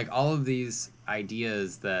 like all of these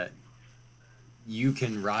ideas that you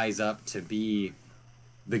can rise up to be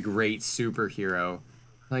the great superhero.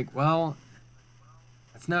 Like, well,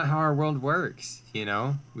 that's not how our world works.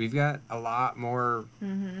 We've got a lot more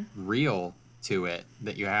real to it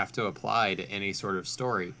that you have to apply to any sort of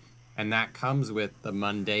story. And that comes with the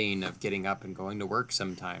mundane of getting up and going to work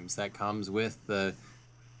sometimes. That comes with the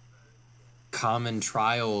common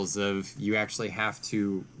trials of you actually have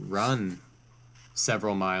to run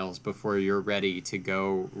several miles before you're ready to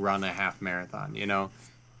go run a half marathon,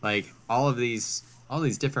 Like all these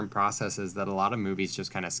different processes that a lot of movies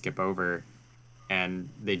just kind of skip over, and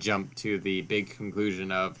they jump to the big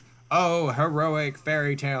conclusion of, oh, heroic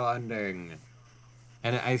fairy tale ending.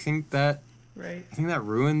 And I think that Right. I think that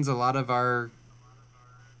ruins a lot of our...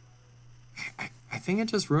 I think it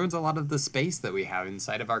just ruins a lot of the space that we have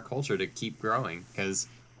inside of our culture to keep growing, because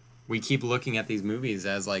we keep looking at these movies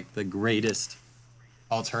as like the greatest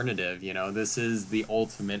alternative. This is the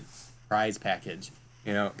ultimate prize package.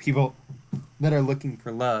 People that are looking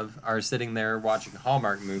for love are sitting there watching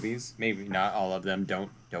Hallmark movies. Maybe not all of them.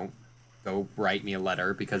 Don't go write me a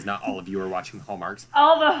letter, because not all of you are watching Hallmarks.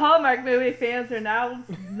 All the Hallmark movie fans are now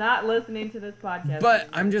not listening to this podcast. But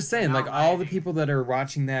I'm just saying, like, Not all the writing. people that are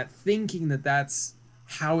watching that thinking that that's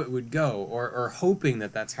how it would go, or hoping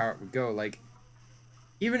that that's how it would go, like,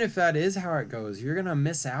 even if that is how it goes, you're gonna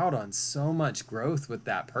miss out on so much growth with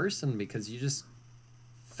that person because you just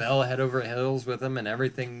fell head over heels with them and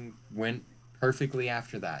everything went perfectly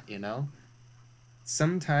after that,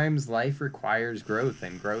 Sometimes life requires growth,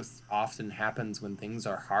 and growth often happens when things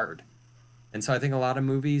are hard. And so I think a lot of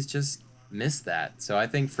movies just miss that. So I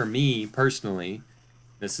think for me, personally,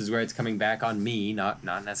 this is where it's coming back on me, not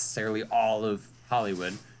necessarily all of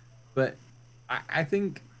Hollywood, but I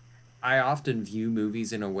think I often view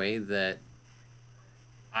movies in a way that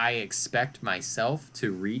I expect myself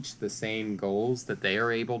to reach the same goals that they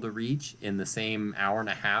are able to reach in the same hour and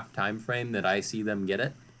a half time frame that I see them get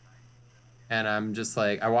it. And I'm just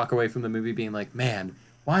like, I walk away from the movie being like, man,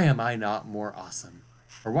 why am I not more awesome?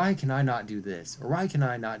 Or why can I not do this? Or why can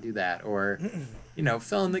I not do that? Or,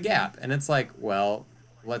 fill in the gap. And it's like, well,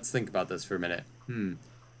 let's think about this for a minute.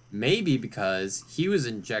 Maybe because he was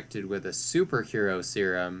injected with a superhero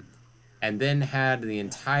serum and then had the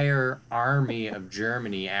entire army of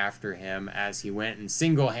Germany after him as he went and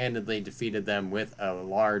single-handedly defeated them with a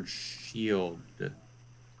large shield.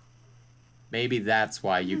 Maybe that's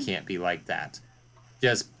why you can't be like that.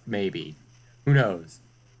 Just maybe. Who knows?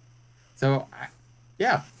 So,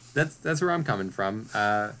 that's where I'm coming from.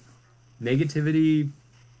 Negativity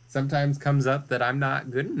sometimes comes up that I'm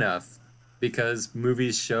not good enough because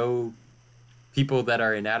movies show people that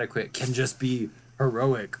are inadequate can just be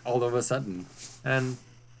heroic all of a sudden. And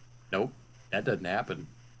nope, That doesn't happen.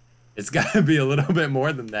 It's got to be a little bit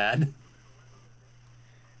more than that.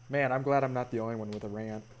 Man, I'm glad I'm not the only one with a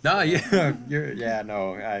rant. No, no,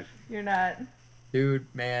 You're not. dude,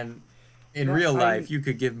 man. In No, real life, you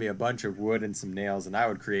could give me a bunch of wood and some nails, and I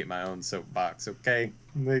would create my own soapbox. Okay.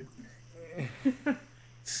 Like,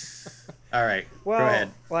 all right. Well, go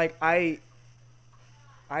ahead. like I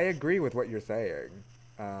agree with what you're saying.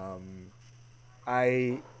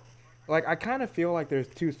 I kind of feel like there's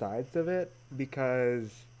two sides of it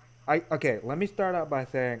because let me start out by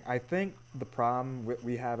saying I think the problem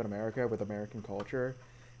we have in America with American culture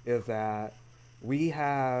is that we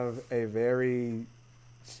have a very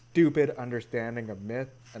stupid understanding of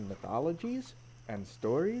myth and mythologies and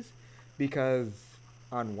stories because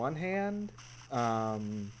on one hand,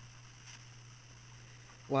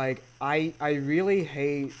 like I really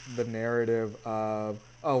hate the narrative of,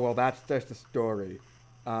 oh well, that's just a story.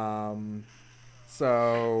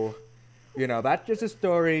 So, that's just a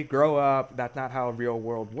story. Grow up. That's not how real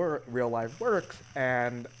life works.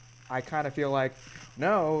 And I kind of feel like,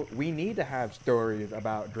 no, we need to have stories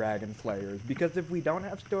about dragon slayers because if we don't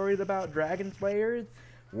have stories about dragon slayers,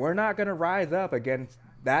 we're not gonna rise up against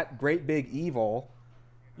that great big evil.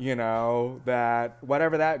 That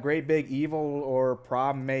whatever that great big evil or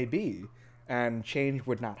problem may be, and change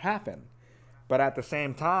would not happen. But at the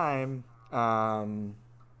same time,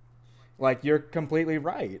 like you're completely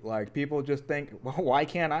right. Like people just think, well, why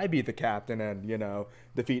can't I be the captain and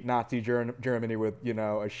defeat Nazi Germany with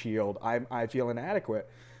a shield? I feel inadequate.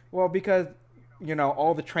 Well, because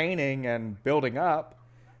all the training and building up,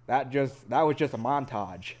 that was just a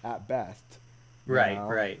montage at best.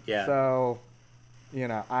 Right, yeah. So,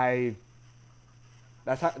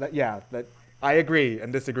 I agree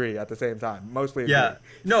and disagree at the same time. Mostly agree. Yeah,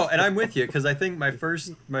 no, and I'm with you because I think my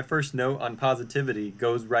first note on positivity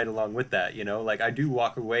goes right along with that. Like I do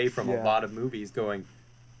walk away from a lot of movies going,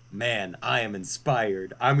 man, I am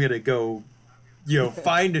inspired. I'm gonna go,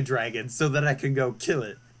 find a dragon so that I can go kill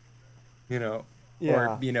it.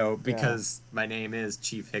 Or because my name is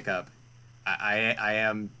Chief Hiccup.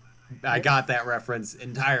 I got that reference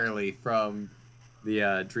entirely from the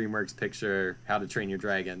DreamWorks picture How to Train Your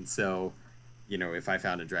Dragon. So. If I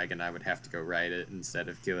found a dragon, I would have to go ride it instead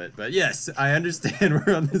of kill it. But yes, I understand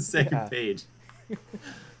we're on the same page.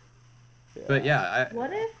 But yeah.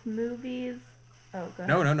 What if movies... Oh, go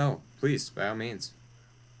No. ahead. Please, by all means.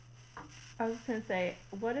 I was going to say,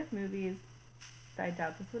 what if movies... I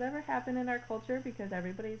doubt this would ever happen in our culture because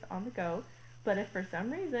everybody's on the go. But if for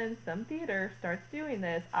some reason some theater starts doing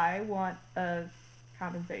this, I want a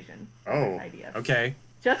compensation for this idea. Okay.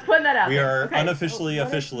 Just putting that out We there. are Okay, officially so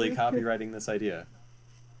what if- copywriting this idea.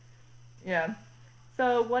 Yeah.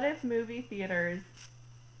 So what if movie theaters,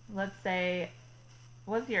 let's say,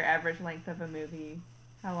 what's your average length of a movie?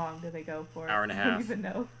 How long do they go for? Hour and a half. I don't even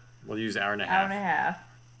know. We'll use hour and a half. Hour and a half.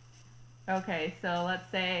 Okay, so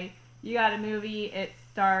let's say you got a movie, it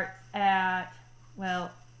starts at,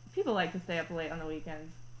 well, people like to stay up late on the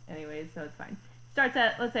weekends anyways, so it's fine.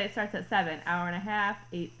 Let's say it starts at 7, hour and a half,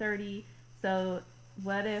 8:30. So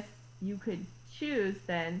what if you could choose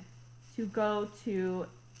then to go to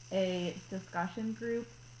a discussion group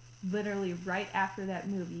literally right after that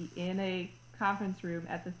movie in a conference room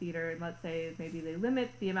at the theater, and let's say maybe they limit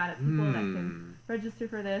the amount of people that can register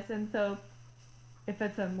for this, and so if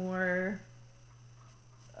it's a more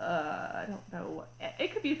I don't know,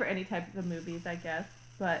 it could be for any type of movies, I guess,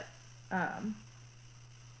 but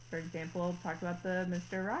for example, talk about the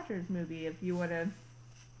Mr. Rogers movie. If you want to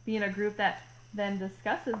be in a group that then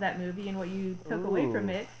discusses that movie and what you took away from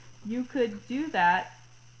it, you could do that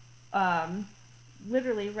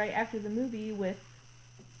literally right after the movie with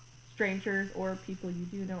strangers or people you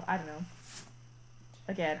do know. I don't know.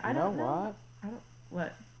 Again, I don't know.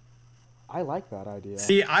 What? I like that idea.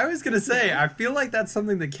 See, I was going to say, I feel like that's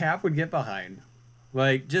something that Cap would get behind.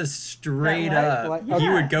 Like, just straight up. He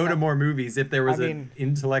would go to more movies if there was an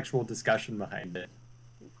intellectual discussion behind it.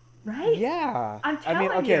 Right? Yeah. I'm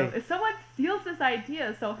telling you, if someone steals this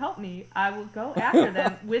idea, so help me, I will go after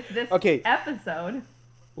them with this episode.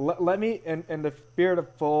 Let me, in the spirit of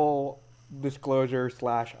full disclosure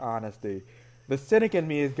 / honesty, the cynic in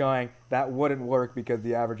me is going, that wouldn't work because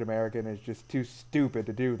the average American is just too stupid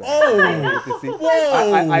to do that.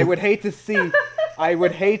 I would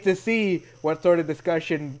hate to see what sort of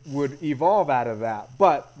discussion would evolve out of that.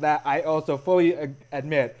 But that I also fully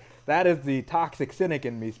admit that is the toxic cynic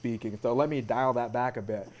in me speaking. So let me dial that back a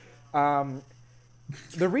bit.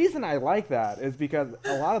 The reason I like that is because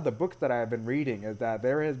a lot of the books that I've been reading is that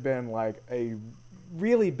there has been like a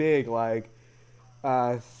really big like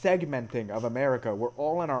segmenting of America. We're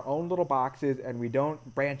all in our own little boxes, and we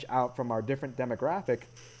don't branch out from our different demographics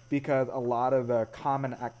because a lot of the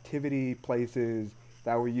common activity places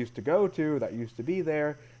that we used to go to, that used to be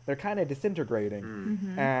there, they're kind of disintegrating.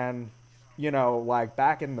 Mm-hmm. And, you know, like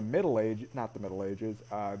back in the Middle Age, not the Middle Ages,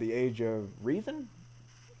 the Age of Reason?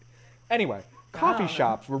 Anyway, coffee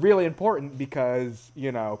shops were really important because,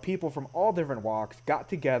 you know, people from all different walks got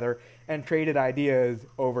together and traded ideas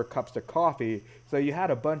over cups of coffee. So you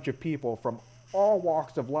had a bunch of people from all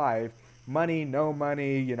walks of life, money, no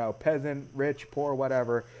money, you know, peasant, rich, poor,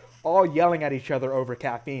 whatever, all yelling at each other over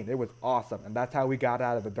caffeine. It was awesome. And that's how we got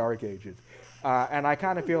out of the Dark Ages. And I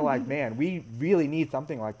kind of feel like, man, we really need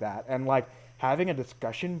something like that. And like having a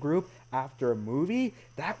discussion group after a movie,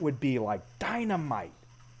 that would be like dynamite.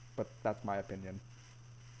 But that's my opinion.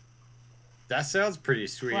 That sounds pretty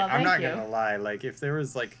sweet. Well, I'm not thank you. gonna lie. Like, if there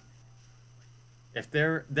was like, if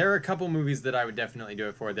there are a couple movies that I would definitely do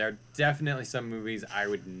it for. There are definitely some movies I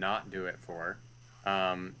would not do it for.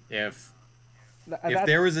 If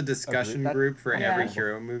there was a discussion group for every Yeah.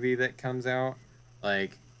 hero movie that comes out,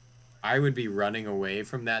 like, I would be running away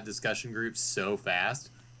from that discussion group so fast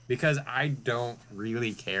because I don't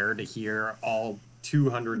really care to hear all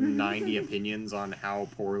 290 opinions on how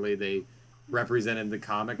poorly they represented the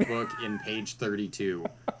comic book in page 32.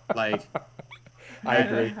 Like, I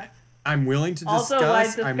agree. I'm willing to discuss. Also,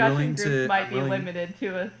 why I'm willing discussion groups to. might I'm be willing- limited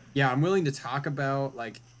to a. Yeah, I'm willing to talk about,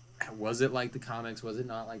 like, was it like the comics? Was it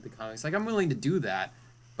not like the comics? Like, I'm willing to do that,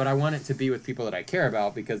 but I want it to be with people that I care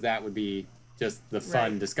about because that would be just the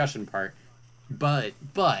fun Right. discussion part. But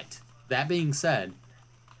that being said,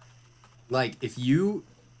 like, if you,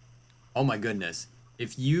 oh my goodness,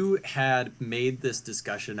 if you had made this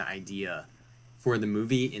discussion idea for the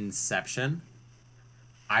movie Inception,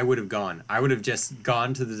 I would have gone. I would have just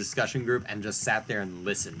gone to the discussion group and just sat there and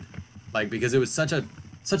listened. Like, because it was such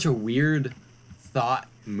a weird thought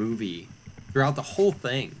movie throughout the whole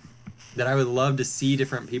thing that I would love to see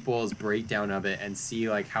different people's breakdown of it and see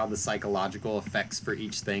like how the psychological effects for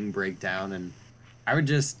each thing break down. And I would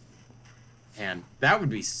just, man, that would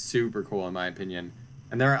be super cool in my opinion.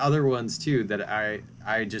 And there are other ones too that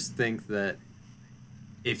I just think that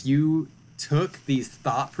if you took these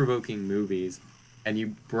thought-provoking movies and you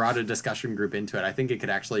brought a discussion group into it, I think it could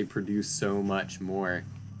actually produce so much more,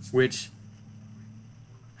 which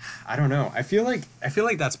I don't know. I feel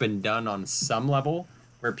like that's been done on some level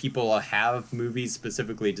where people have movies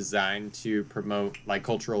specifically designed to promote like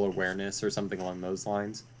cultural awareness or something along those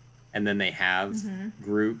lines. And then they have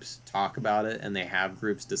groups talk about it and they have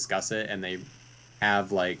groups discuss it and they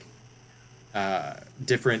have like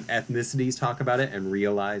different ethnicities talk about it and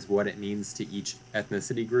realize what it means to each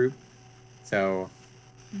ethnicity group. So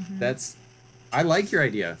I like your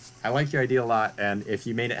idea. I like your idea a lot. And if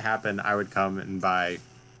you made it happen, I would come and buy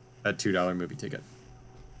a $2 movie ticket.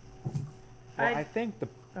 Well, I think the...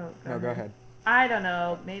 Oh, No, go ahead. I don't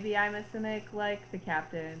know. Maybe I'm a cynic like the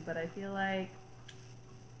captain, but I feel like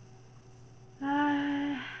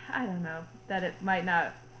I don't know that it might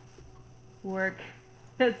not work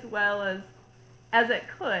as well as it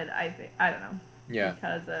could. I think I don't know. Yeah.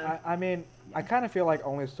 Because of I mean, I kind of feel like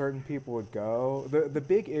only certain people would go. The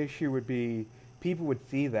big issue would be people would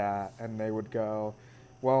see that and they would go,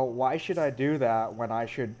 well, why should I do that when I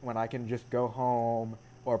can just go home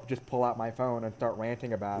or just pull out my phone and start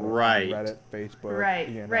ranting about it Right. on Reddit, Facebook, right,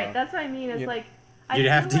 you know. right. That's what I mean. It's You- like You'd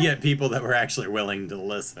I have feel to like- get people that were actually willing to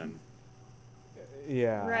listen.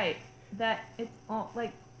 Yeah. Right. That it's all,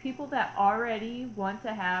 like people that already want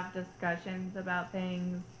to have discussions about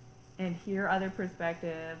things and hear other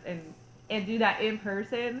perspectives and do that in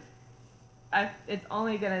person. It's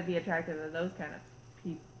only going to be attractive to those kind of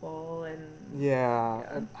people and Yeah,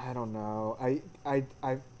 Yeah. I don't know.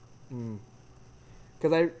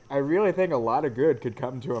 Because I really think a lot of good could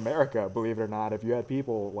come to America, believe it or not, if you had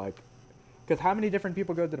people like, because how many different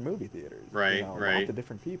people go to the movie theaters? Right, you know, right. Lots of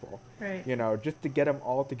different people. right. You know, just to get them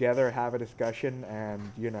all together, have a discussion,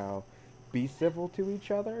 and you know, be civil to each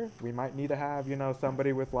other. We might need to have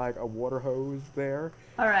somebody with like a water hose there.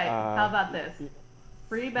 All right. How about this? y-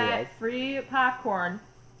 Free yes. free popcorn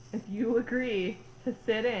if you agree to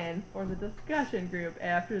sit in for the discussion group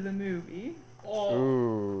after the movie. Oh.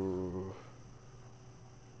 Ooh,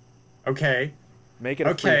 Okay. make it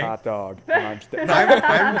a free Okay. hot dog. No, I'm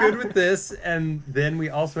I'm good with this, and then we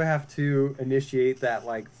also have to initiate that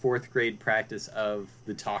like 4th grade practice of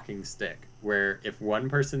the talking stick, where if one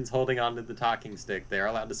person's holding on to the talking stick, they're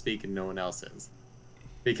allowed to speak and no one else is,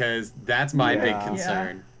 because that's my big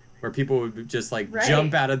Yeah.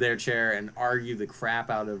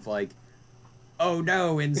 oh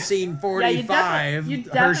no, in scene Yeah, you 45, you her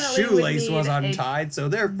definitely would shoelace was need a untied, so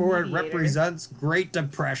therefore it mediator. represents Great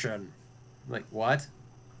Depression. Like, what?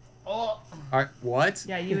 Oh, What?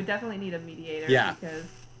 Yeah, you would definitely need a mediator. Yeah. Because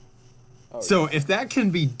So if that can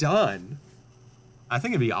be done, I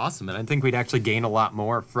think it'd be awesome, and I think we'd actually gain a lot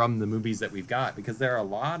more from the movies that we've got, because there are a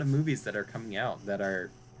lot of movies that are coming out that are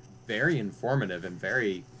very informative and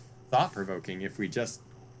very thought-provoking if we just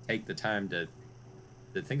take the time to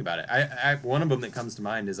think about it. I one of them that comes to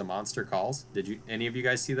mind is A Monster Calls. Did any of you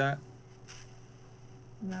guys see that?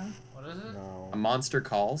 no. what is it? A Monster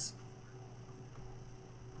Calls.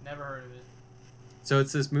 Never heard of it. So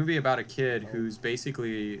it's this movie about a kid who's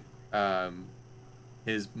basically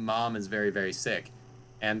his mom is very, very sick.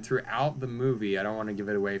 And throughout the movie, I don't want to give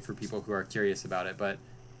it away for people who are curious about it, but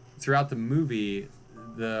throughout the movie,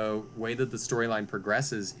 the way that the storyline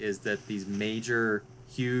progresses is that these major,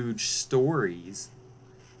 huge stories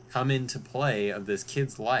come into play of this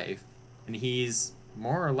kid's life, and he's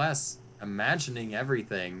more or less imagining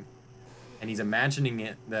everything, and he's imagining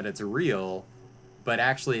it that it's real, but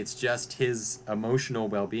actually it's just his emotional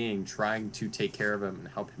well-being trying to take care of him and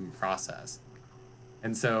help him process.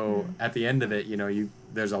 And so at the end of it,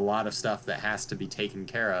 there's a lot of stuff that has to be taken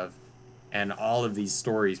care of, and all of these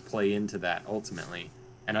stories play into that ultimately.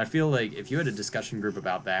 And I feel like if you had a discussion group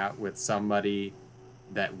about that with somebody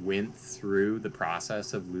that went through the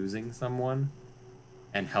process of losing someone,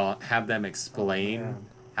 and have them explain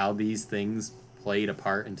how these things played a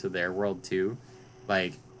part into their world too,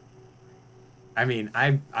 like, I mean,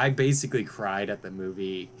 I basically cried at the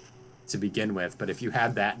movie to begin with, but if you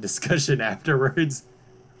had that discussion afterwards,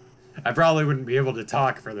 I probably wouldn't be able to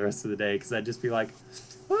talk for the rest of the day, because I'd just be like,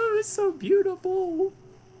 oh, it's so beautiful.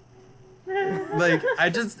 Like,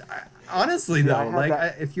 honestly though,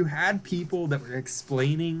 like, if you had people that were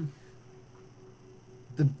explaining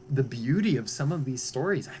the beauty of some of these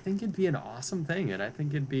stories, I think it'd be an awesome thing, and I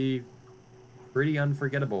think it'd be pretty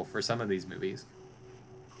unforgettable for some of these movies.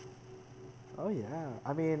 Oh yeah,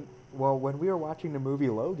 I mean, well, when we were watching the movie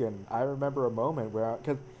Logan, I remember a moment where,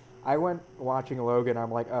 because I went watching Logan,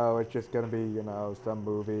 I'm like, oh, it's just gonna be, some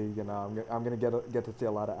movie, I'm gonna get to see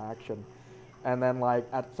a lot of action, and then like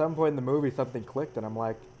at some point in the movie, something clicked, and I'm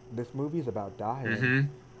like, this movie's about dying.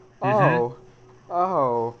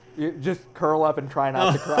 Oh, you just curl up and try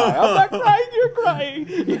not to cry. I'm not crying, you're crying,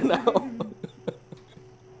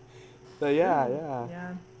 So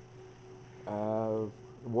yeah.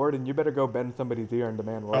 Warden, you better go bend somebody's ear and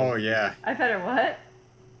demand royalties. Oh yeah. I better what?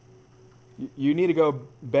 You need to go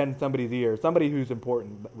bend somebody's ear, somebody who's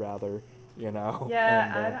important, rather, Yeah, and,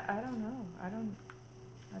 I don't know. I don't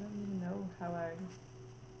even know how I.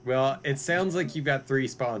 Well, it sounds like you've got 3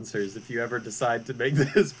 sponsors if you ever decide to make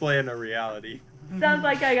this plan a reality. Sounds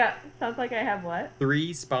like I have what?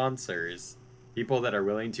 3 sponsors. People that are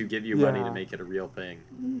willing to give you money to make it a real thing.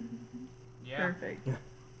 Yeah. Perfect.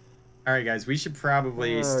 All right, guys, we should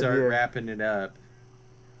probably start wrapping it up.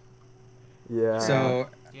 Yeah. So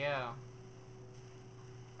Yeah.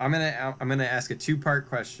 I'm gonna ask a 2-part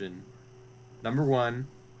question. Number 1,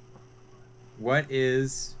 what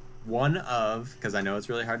is one of, because I know it's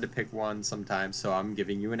really hard to pick one sometimes, so I'm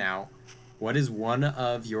giving you an out. What is one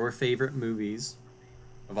of your favorite movies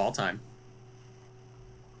of all time?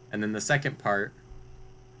 And then the second part,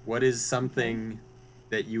 what is something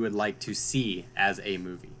that you would like to see as a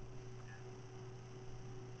movie?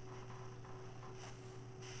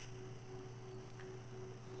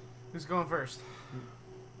 Who's going first?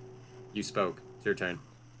 You spoke. It's your turn.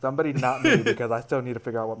 Somebody not me, because I still need to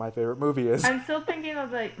figure out what my favorite movie is. I'm still thinking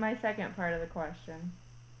of my second part of the question.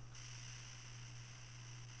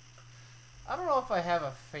 I don't know if I have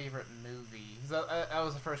a favorite movie. That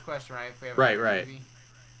was the first question, right? If we have a Right, favorite right. movie.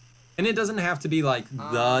 And it doesn't have to be like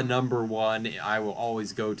the number one, I will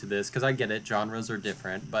always go to this, because I get it, genres are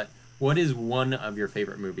different, but what is one of your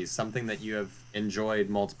favorite movies? Something that you have enjoyed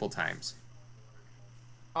multiple times?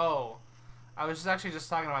 Oh, I was actually just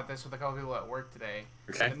talking about this with a couple people at work today.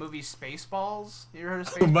 Okay. The movie Spaceballs. You ever heard of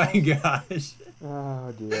Spaceballs? Oh my gosh.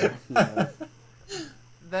 Oh dear. Yes.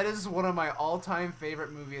 That is one of my all-time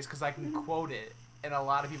favorite movies because I can quote it, and a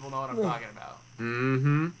lot of people know what I'm talking about.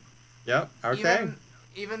 Mm-hmm. Yep. Okay.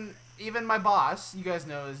 Even my boss, you guys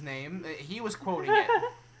know his name. He was quoting it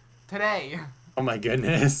today. Oh my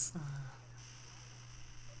goodness.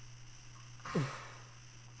 All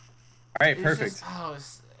right. It's Perfect.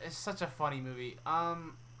 just, it's such a funny movie.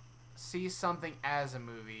 See something as a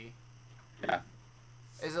movie. Yeah.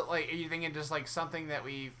 Is it like, are you thinking just like something that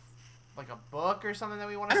like a book or something that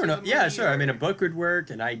we want to I see? don't know. Yeah, sure. I mean, a book would work,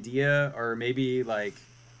 an idea, or maybe like,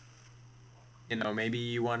 maybe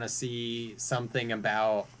you want to see something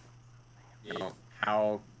about you know,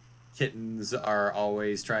 how kittens are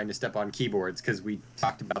always trying to step on keyboards, because we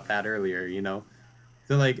talked about that earlier, you know.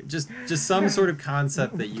 So like just some sort of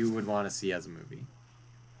concept that you would want to see as a movie.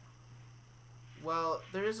 Well,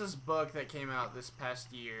 there is this book that came out this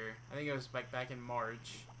past year. I think it was like back in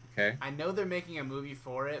March. Okay. I know they're making a movie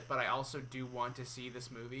for it, but I also do want to see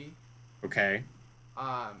this movie. Okay.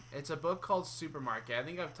 It's a book called Supermarket. I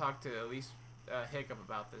think I've talked to at least Hiccup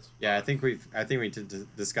about this. Yeah, I think we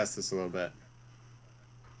did discuss this a little bit.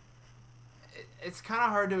 It's kind of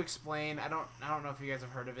hard to explain. I don't know if you guys have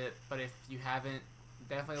heard of it, but if you haven't,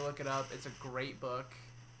 definitely look it up. It's a great book.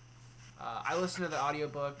 I listen to the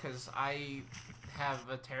audiobook because I have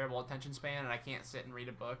a terrible attention span and I can't sit and read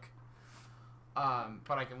a book.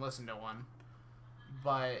 But I can listen to one.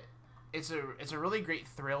 But it's a really great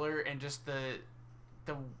thriller, and just the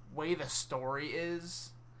way the story is,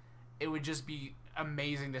 it would just be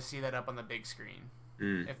amazing to see that up on the big screen.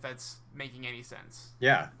 If that's making any sense.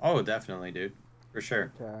 Yeah. Oh, definitely, dude. For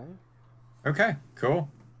sure. Okay. Okay. Cool.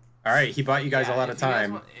 All right. He bought you guys a lot of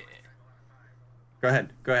time. Go ahead.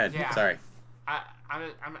 Yeah. Sorry.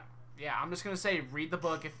 I'm just gonna say, read the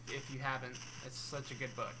book if you haven't. It's such a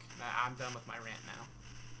good book. I'm done with my rant now.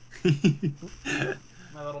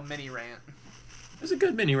 My little mini rant. It was a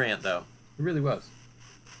good mini rant, though. It really was.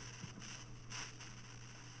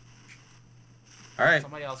 All right.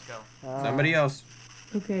 Somebody else go. Somebody else.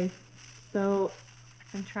 Okay, so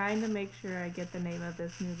I'm trying to make sure I get the name of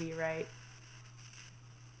this movie right.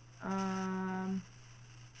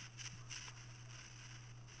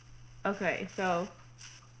 Okay, so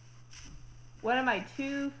one of my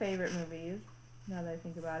two favorite movies, now that I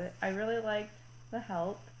think about it, I really liked The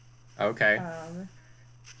Help. Okay.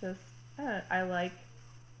 I like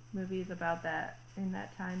movies about that, in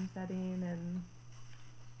that time setting, and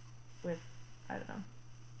with, I don't know,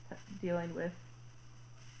 dealing with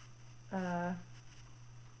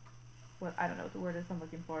what, I don't know what the word is I'm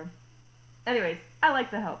looking for. Anyways, I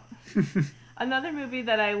like The Help. Another movie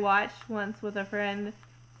that I watched once with a friend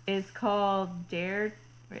is called Dare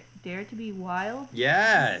to Be Wild.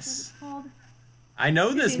 Yes. What it's called? I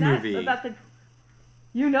know this movie.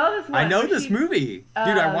 You know this one. I know this movie. Dude,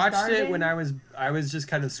 I watched it when I was just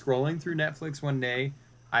kind of scrolling through Netflix one day.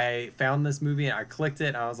 I found this movie and I clicked it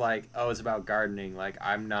and I was like, oh, it's about gardening. Like,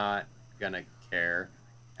 I'm not gonna care.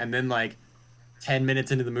 And then like 10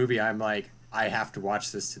 minutes into the movie, I'm like, I have to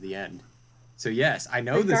watch this to the end. So yes, I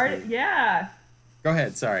know this movie. Yeah. Go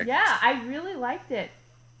ahead, sorry. Yeah, I really liked it.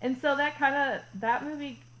 And so that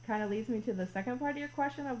movie kind of leads me to the second part of your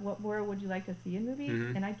question of where would you like to see a movie?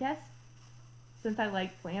 Mm-hmm. And I guess since I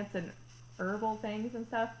like plants and herbal things and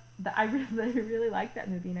stuff, I really like that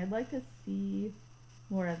movie, and I'd like to see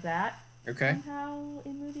more of that. Okay. Somehow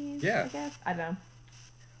in movies. Yeah. I guess, I don't know.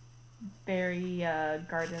 Very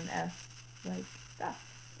garden-esque like stuff.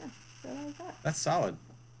 Yeah, so I like that. That's solid.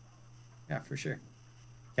 Yeah, for sure.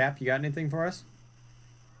 Cap, you got anything for us?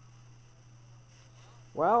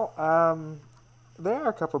 Well, there are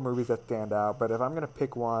a couple movies that stand out, but if I'm gonna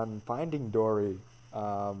pick one, Finding Dory.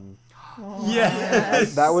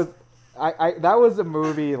 Yes. That was a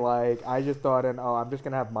movie, like, I just thought, I'm just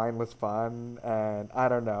gonna have mindless fun, and I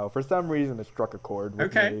don't know, for some reason it struck a chord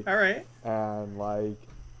with me. Okay, all right. And like,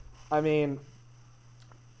 I mean,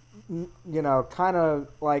 you know, kind of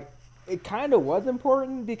like, it kind of was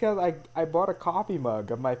important because I bought a coffee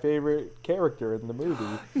mug of my favorite character in the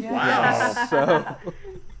movie. Wow. So.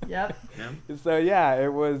 Yep. Yeah. So yeah,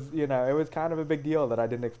 it was kind of a big deal that I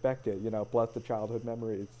didn't expect it, plus the childhood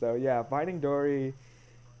memories. So yeah, Finding Dory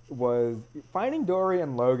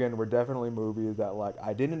and Logan were definitely movies that, like,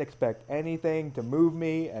 I didn't expect anything to move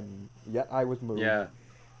me, and yet I was moved. Yeah.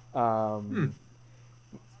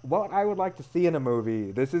 What I would like to see in a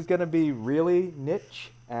movie, this is going to be really niche,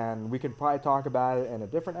 and we could probably talk about it in a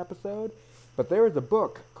different episode, but there is a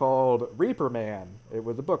book called Reaper Man. It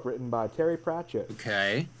was a book written by Terry Pratchett.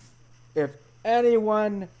 Okay. If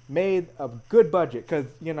anyone made a good budget, because,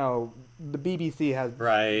 the BBC has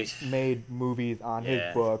made movies on his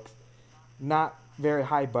books, not very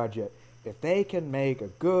high budget. If they can make a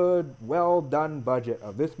good, well-done budget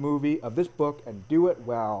of this movie, of this book, and do it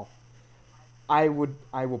well, I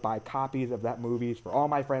will buy copies of that movies for all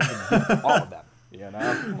my friends and give all of them.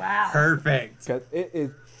 Wow. Perfect. Because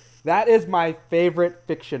that is my favorite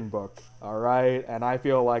fiction book. All right, and I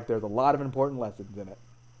feel like there's a lot of important lessons in it.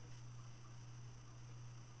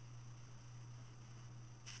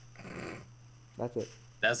 That's it.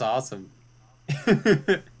 That's awesome.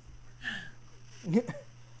 A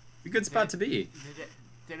good spot to be.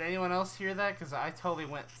 Did anyone else hear that? Because I totally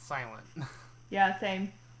went silent. Yeah,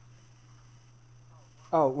 same.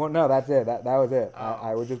 Oh, well, no, that's it. That was it. Oh.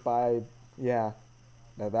 I would just buy Yeah,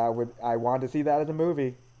 that would I want to see that as a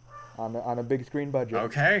movie, on a big screen budget.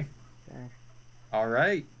 Okay. Yeah. All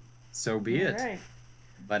right. So be All it. right.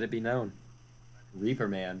 Let it be known. Reaper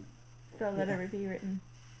Man. So let it be written.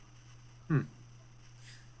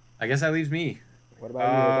 I guess that leaves me. What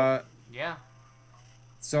about Yeah.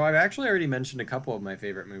 So I've actually already mentioned a couple of my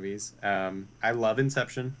favorite movies. I love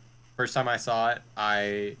Inception. First time I saw it,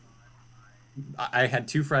 I had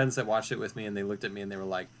two friends that watched it with me, and they looked at me and they were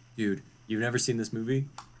like, "Dude, you've never seen this movie?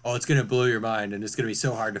 Oh, it's gonna blow your mind, and it's gonna be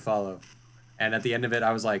so hard to follow." And at the end of it,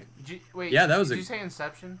 I was like, Yeah, that was Did you say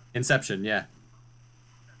Inception? "Inception, yeah."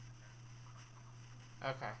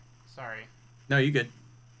 Okay. Sorry. No, you good.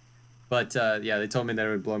 But yeah, they told me that it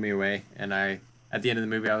would blow me away, and at the end of the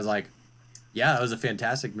movie, I was like, "Yeah, that was a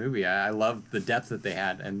fantastic movie. I loved the depth that they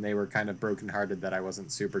had, and they were kind of brokenhearted that I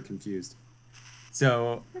wasn't super confused."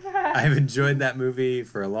 So I've enjoyed that movie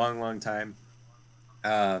for a long, long time.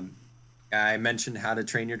 I mentioned How to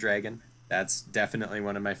Train Your Dragon. That's definitely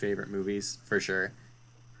one of my favorite movies, for sure.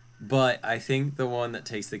 But I think the one that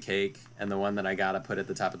takes the cake, and the one that I gotta put at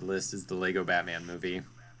the top of the list, is the Lego Batman movie.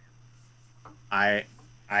 I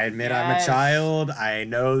admit I'm a Yes. child. I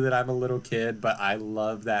know that I'm a little kid, but I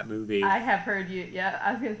love that movie. I have heard you. Yeah,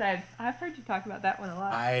 I was gonna say I've heard you talk about that one a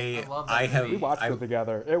lot. I love that have movie. we watched it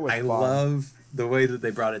together. It was I fun. love the way that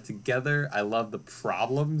they brought it together. I love the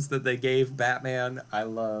problems that they gave Batman. I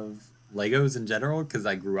love Legos in general because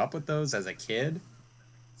I grew up with those as a kid.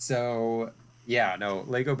 So yeah, no,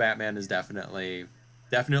 Lego Batman is definitely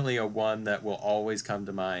a one that will always come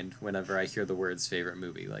to mind whenever I hear the words favorite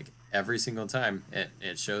movie. Like every single time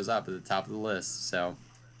it shows up at the top of the list. So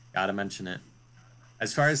gotta mention it.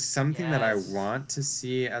 As far as something that I Yes. want to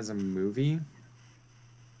see as a movie,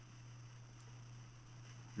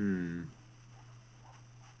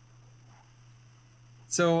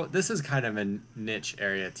 So this is kind of a niche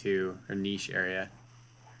area too, or niche area.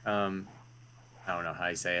 I don't know how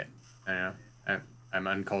you say it. I don't know. I'm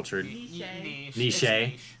uncultured. Niche. Niche. Niche. It's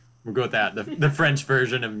niche. We'll go with that. The French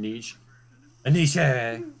version of niche. A niche.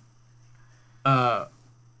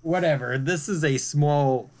 Whatever. This is a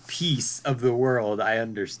small piece of the world, I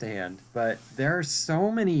understand. But there are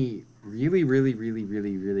so many really, really, really,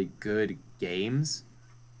 really, really good games.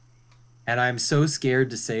 And I'm so scared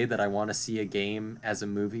to say that I want to see a game as a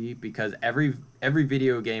movie because every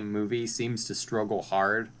video game movie seems to struggle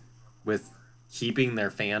hard with keeping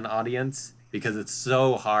their fan audience because it's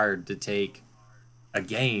so hard to take a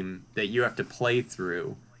game that you have to play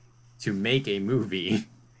through to make a movie.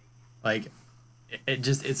 Like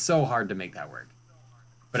it's so hard to make that work.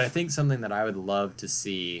 But I think something that I would love to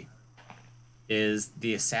see is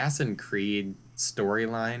the Assassin's Creed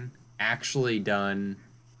storyline actually done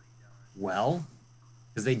well,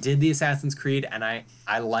 because they did the Assassin's Creed and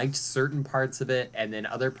I liked certain parts of it, and then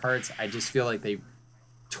other parts I just feel like they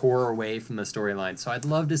tore away from the storyline. So I'd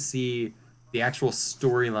love to see the actual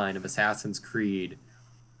storyline of Assassin's Creed,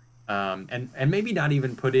 and maybe not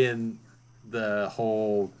even put in the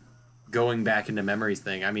whole going back into memories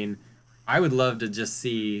thing. I mean, I would love to just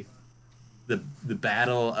see the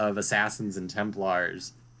battle of assassins and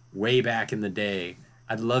Templars way back in the day.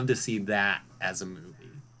 I'd love to see that as a movie.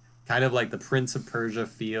 Kind of like the Prince of Persia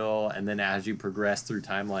feel, and then as you progress through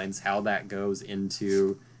timelines, how that goes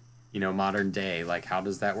into, modern day. Like, how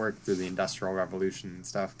does that work through the Industrial Revolution and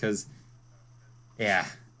stuff? Because, yeah,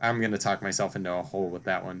 I'm going to talk myself into a hole with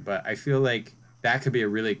that one. But I feel like that could be a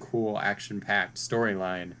really cool, action-packed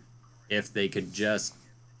storyline if they could just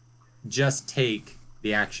take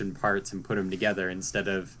the action parts and put them together instead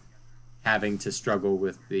of having to struggle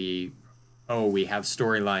with the we have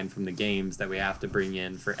storyline from the games that we have to bring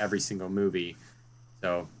in for every single movie.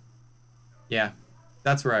 So, yeah,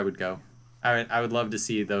 that's where I would go. I would love to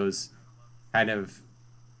see those kind of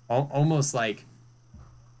almost like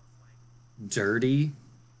dirty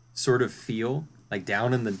sort of feel, like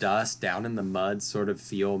down in the dust, down in the mud sort of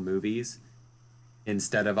feel movies,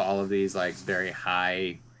 instead of all of these like very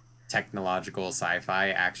high technological sci-fi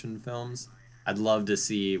action films. I'd love to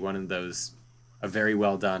see one of those, a very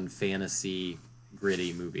well done fantasy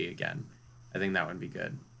gritty movie again. I think that would be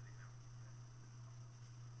good.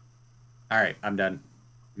 All right, I'm done.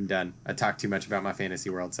 I talked too much about my fantasy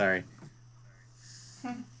world. Sorry.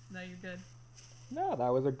 No, you're good. No, that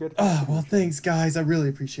was a good. Oh, well, thanks, guys. I really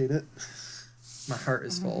appreciate it. My heart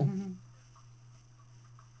is full.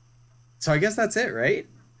 So I guess that's it, right?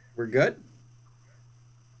 We're good?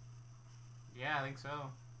 Yeah, I think so.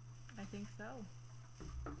 I think so.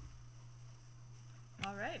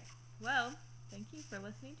 All right. Well, thank you for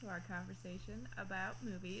listening to our conversation about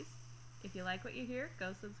movies. If you like what you hear,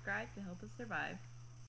 go subscribe to help us survive.